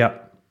 Yeah.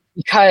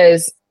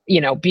 Because,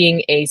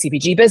 being a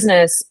CPG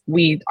business,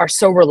 we are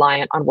so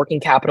reliant on working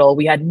capital.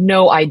 We had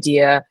no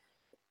idea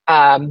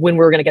when we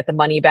were going to get the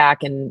money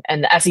back, and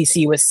the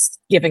SEC was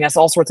giving us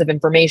all sorts of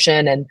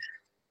information,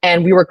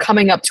 and we were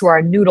coming up to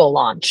our noodle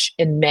launch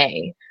in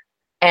May,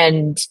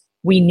 and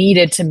we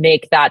needed to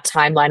make that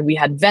timeline. We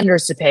had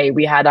vendors to pay.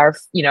 We had our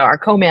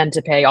co-man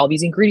to pay, all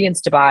these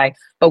ingredients to buy,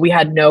 but we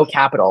had no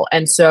capital.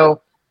 And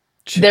so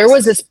there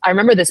was I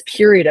remember this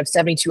period of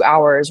 72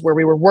 hours where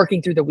we were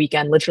working through the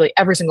weekend, literally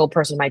every single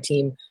person in my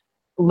team,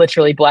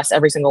 literally bless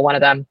every single one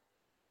of them.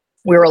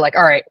 We were like,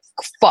 all right,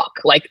 fuck,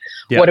 like,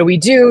 what do we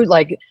do?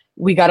 Like,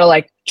 we got to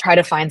like try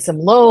to find some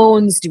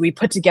loans. Do we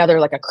put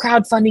together like a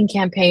crowdfunding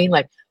campaign?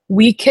 Like,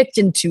 we kicked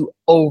into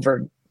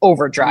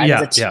overdrive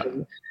as a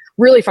team.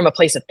 really from a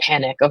place of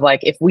panic of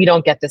like, if we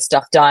don't get this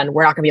stuff done,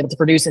 we're not gonna be able to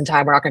produce in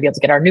time. We're not gonna be able to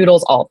get our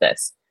noodles, all of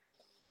this.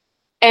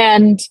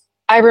 And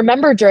I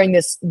remember during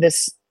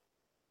this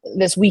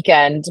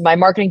weekend, my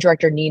marketing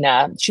director,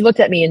 Nina, she looked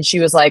at me and she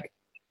was like,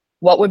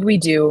 what would we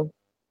do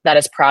that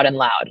is proud and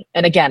loud?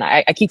 And again,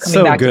 I keep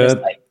coming back to this.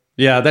 Like,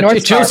 yeah, that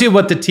it shows you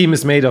what the team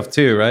is made of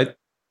too, right?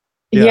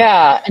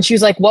 Yeah. And she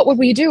was like, what would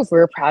we do if we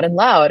were proud and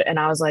loud? And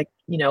I was like,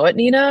 you know what,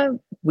 Nina?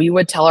 We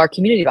would tell our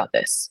community about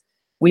this.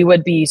 We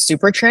would be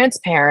super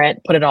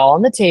transparent, put it all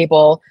on the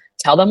table,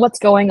 tell them what's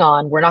going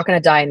on. We're not going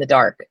to die in the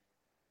dark.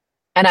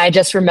 And I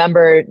just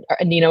remembered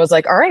Nina was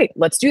like, all right,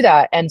 let's do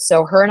that. And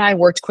so her and I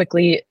worked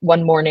quickly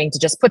one morning to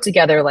just put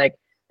together like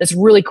this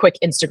really quick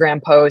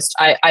Instagram post.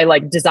 I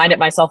like designed it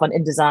myself on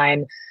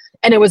InDesign.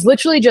 And it was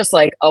literally just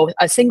like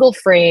a single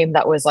frame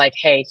that was like,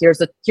 hey,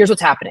 here's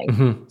what's happening.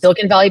 Mm-hmm.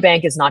 Silicon Valley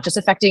Bank is not just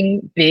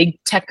affecting big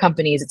tech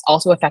companies, it's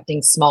also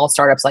affecting small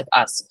startups like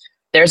us.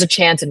 There's a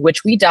chance in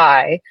which we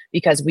die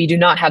because we do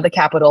not have the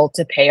capital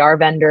to pay our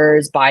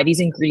vendors, buy these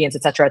ingredients,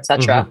 et cetera, et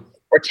cetera. Mm-hmm.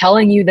 We're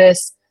telling you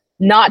this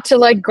not to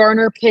like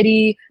garner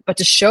pity, but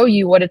to show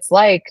you what it's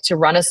like to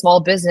run a small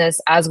business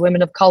as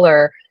women of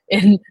color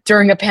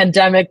during a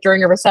pandemic,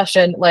 during a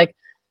recession. Like,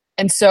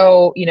 and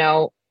so, you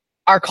know,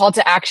 our call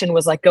to action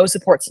was like, go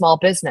support small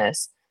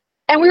business.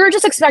 And we were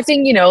just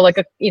expecting, you know, like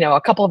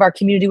a couple of our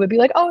community would be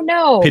like, oh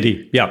no.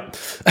 Pity. Yeah.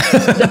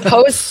 The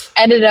post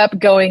ended up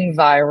going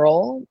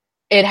viral.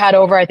 It had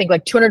over, I think,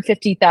 like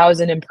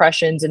 250,000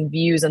 impressions and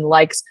views and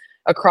likes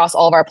across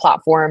all of our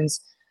platforms.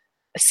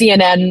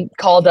 CNN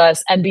called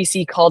us,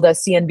 NBC called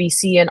us,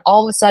 CNBC, and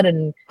all of a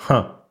sudden,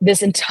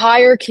 this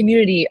entire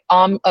community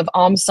of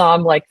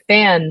Omsom like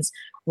fans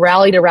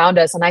rallied around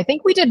us. And I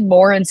think we did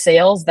more in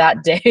sales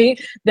that day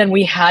than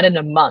we had in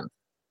a month.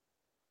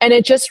 And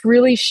it just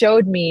really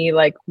showed me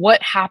like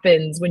what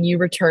happens when you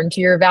return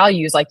to your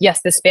values. Like,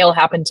 yes, this fail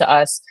happened to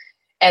us.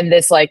 And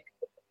this like,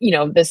 you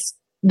know,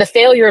 the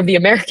failure of the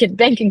American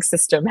banking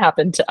system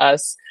happened to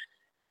us.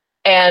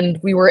 And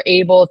we were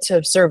able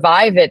to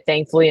survive it,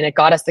 thankfully. And it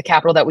got us the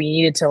capital that we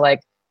needed to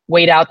like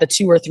wait out the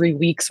 2 or 3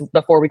 weeks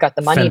before we got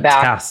the money back.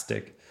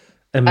 Fantastic.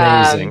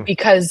 Amazing.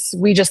 Because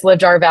we just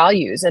lived our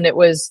values. And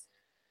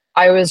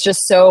I was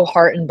just so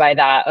heartened by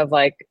that of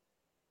like,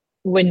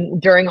 when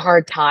during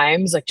hard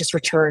times, like just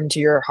return to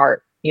your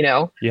heart, you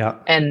know? Yeah.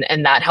 And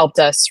that helped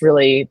us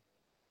really,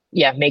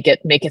 make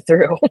it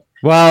through.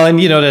 Well, and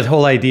you know, that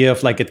whole idea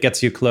of like, it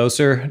gets you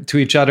closer to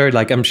each other.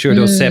 Like I'm sure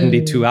those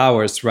 72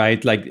 hours,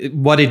 right? Like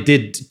what it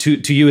did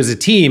to you as a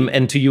team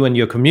and to you and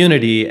your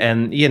community.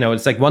 And, you know,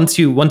 it's like, once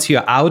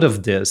you're out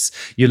of this,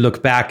 you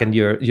look back and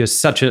you're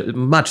such a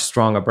much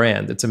stronger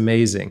brand. It's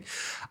amazing.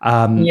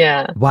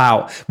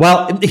 Wow.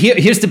 Well,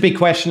 here's the big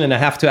question, and I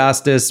have to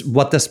ask this: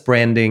 what does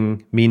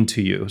branding mean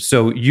to you?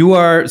 So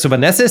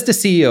Vanessa is the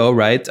CEO,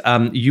 right?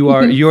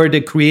 You're the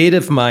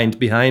creative mind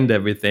behind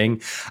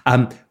everything.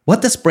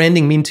 What does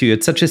branding mean to you?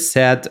 It's such a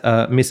sad,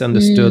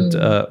 misunderstood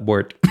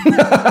word.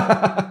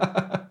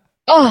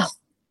 Oh,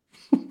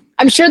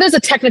 I'm sure there's a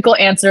technical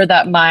answer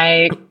that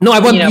I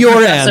want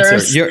your answer.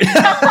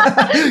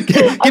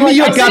 Give me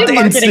your gut marketing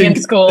instinct.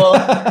 in school.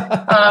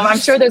 I'm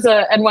sure there's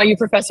a NYU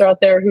professor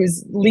out there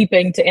who's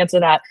leaping to answer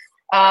that.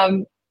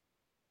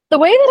 The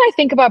way that I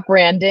think about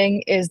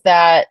branding is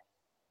that,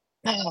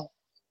 how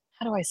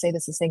do I say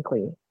this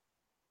succinctly?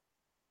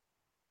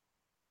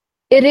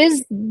 It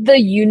is the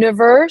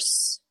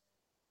universe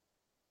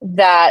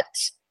that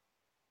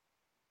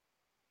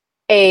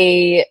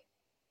a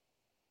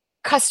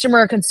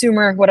customer,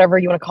 consumer, whatever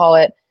you want to call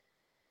it,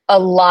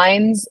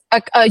 aligns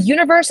a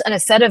universe and a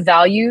set of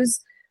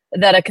values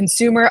that a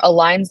consumer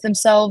aligns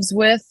themselves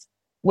with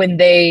when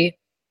they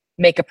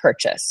make a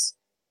purchase.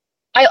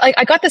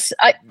 I got this.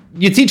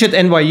 You teach at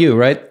NYU,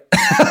 right?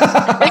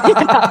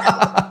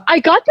 I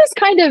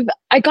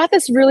got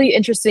this really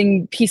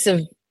interesting piece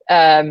of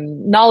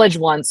knowledge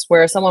once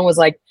where someone was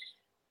like,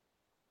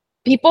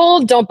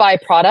 people don't buy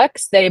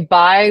products, they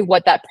buy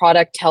what that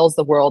product tells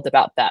the world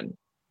about them.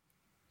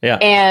 Yeah.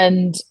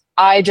 And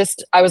I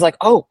was like,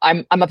 oh,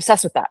 I'm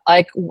obsessed with that.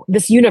 Like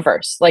this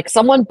universe, like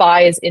someone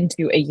buys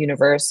into a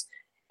universe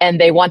and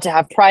they want to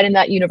have pride in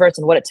that universe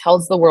and what it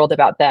tells the world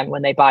about them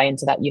when they buy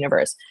into that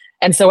universe.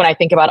 And so when I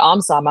think about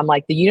Omsom, I'm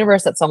like, the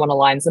universe that someone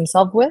aligns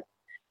themselves with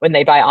when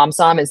they buy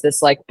Omsom is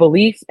this like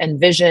belief and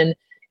vision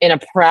in a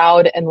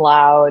proud and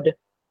loud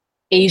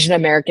Asian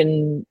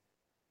American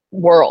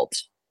world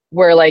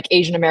where like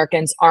Asian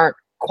Americans aren't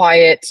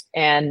quiet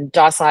and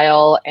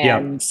docile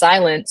and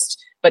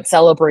silenced, but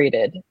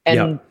celebrated.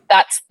 And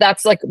that's the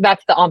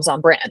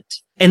Omsom brand.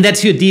 And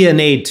that's your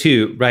DNA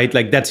too, right?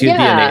 Like that's your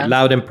DNA,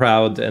 loud and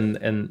proud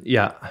and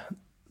yeah,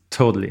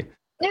 totally.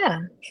 Yeah.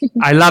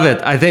 I love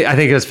it. I think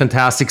it's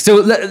fantastic. So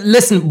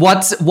listen,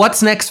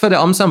 what's next for the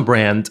Omsom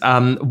brand?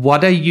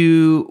 What are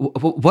you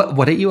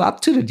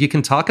up to that you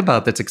can talk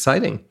about that's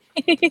exciting?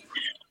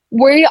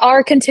 We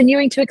are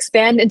continuing to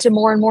expand into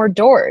more and more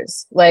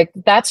doors. Like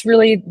that's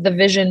really the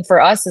vision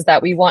for us, is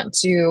that we want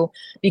to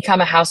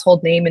become a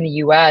household name in the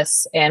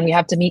US and we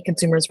have to meet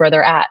consumers where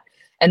they're at.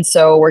 And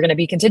so we're going to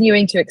be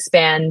continuing to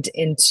expand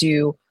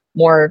into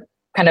more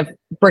kind of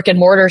brick and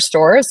mortar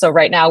stores. So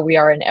right now we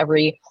are in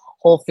every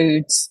Whole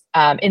Foods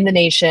in the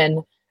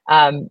nation,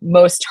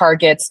 most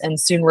Targets, and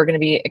soon we're going to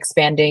be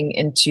expanding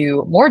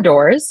into more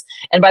doors.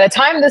 And by the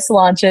time this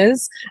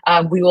launches,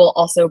 we will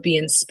also be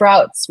in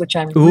Sprouts, which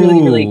I'm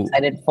really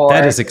excited for.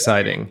 That is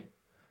exciting.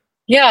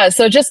 Yeah,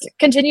 so just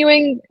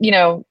continuing,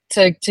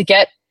 to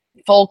get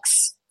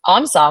folks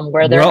Omsom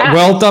where they're at.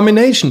 World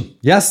domination.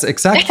 Yes,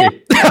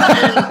 exactly.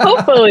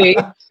 Hopefully.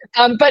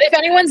 But if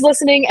anyone's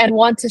listening and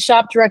want to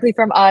shop directly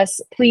from us,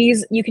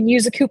 please, you can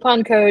use a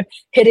coupon code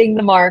Hitting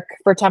the Mark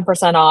for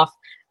 10% off.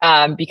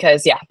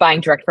 Because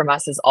buying direct from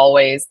us is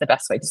always the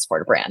best way to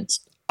support a brand.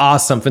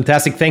 Awesome.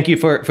 Fantastic. Thank you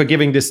for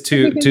giving this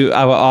to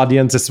our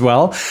audience as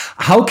well.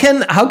 How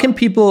can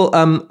people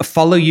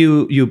follow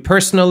you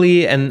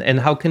personally, and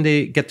how can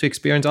they get to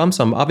experience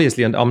Omsom?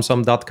 Obviously on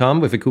omsom.com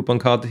with a coupon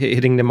code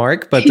Hitting the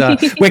Mark. But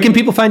where can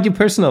people find you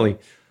personally?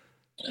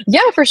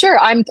 Yeah, for sure.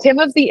 I'm Kim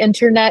of the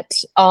Internet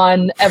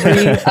on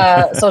every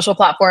social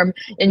platform.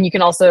 And you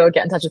can also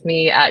get in touch with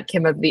me at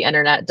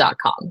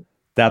kimoftheinternet.com.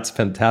 That's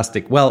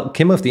fantastic. Well,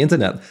 Kim of the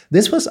Internet,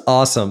 this was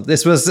awesome.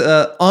 This was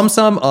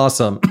Omsom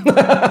awesome.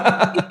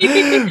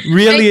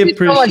 Really appreciate it.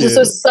 So much. This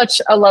was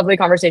such a lovely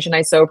conversation.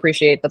 I so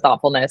appreciate the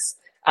thoughtfulness.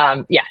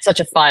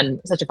 Such a fun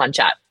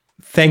chat.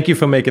 Thank you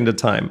for making the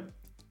time.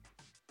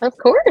 Of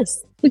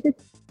course.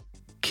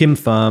 Kim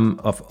Pham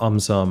of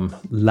Omsom,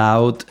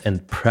 loud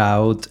and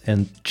proud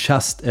and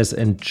just as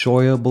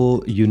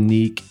enjoyable,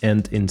 unique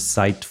and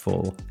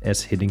insightful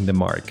as Hitting the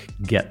Mark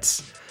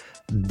gets.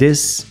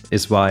 This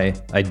is why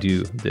I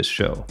do this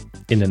show,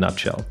 in a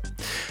nutshell.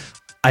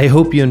 I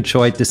hope you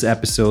enjoyed this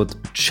episode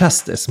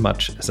just as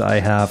much as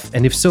I have.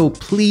 And if so,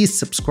 please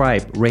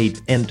subscribe,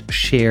 rate, and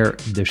share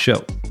the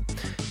show.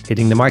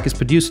 Hitting the Mark is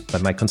produced by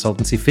my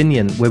consultancy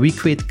Finian, where we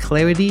create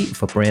clarity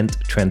for brand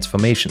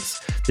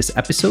transformations. This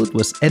episode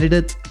was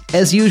edited,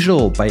 as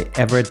usual, by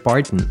Everett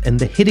Barton, and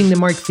the Hitting the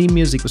Mark theme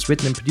music was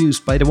written and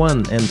produced by the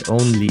one and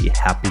only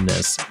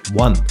Happiness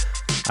One.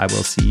 I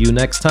will see you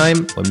next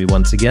time when we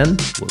once again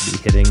will be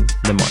hitting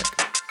the mark.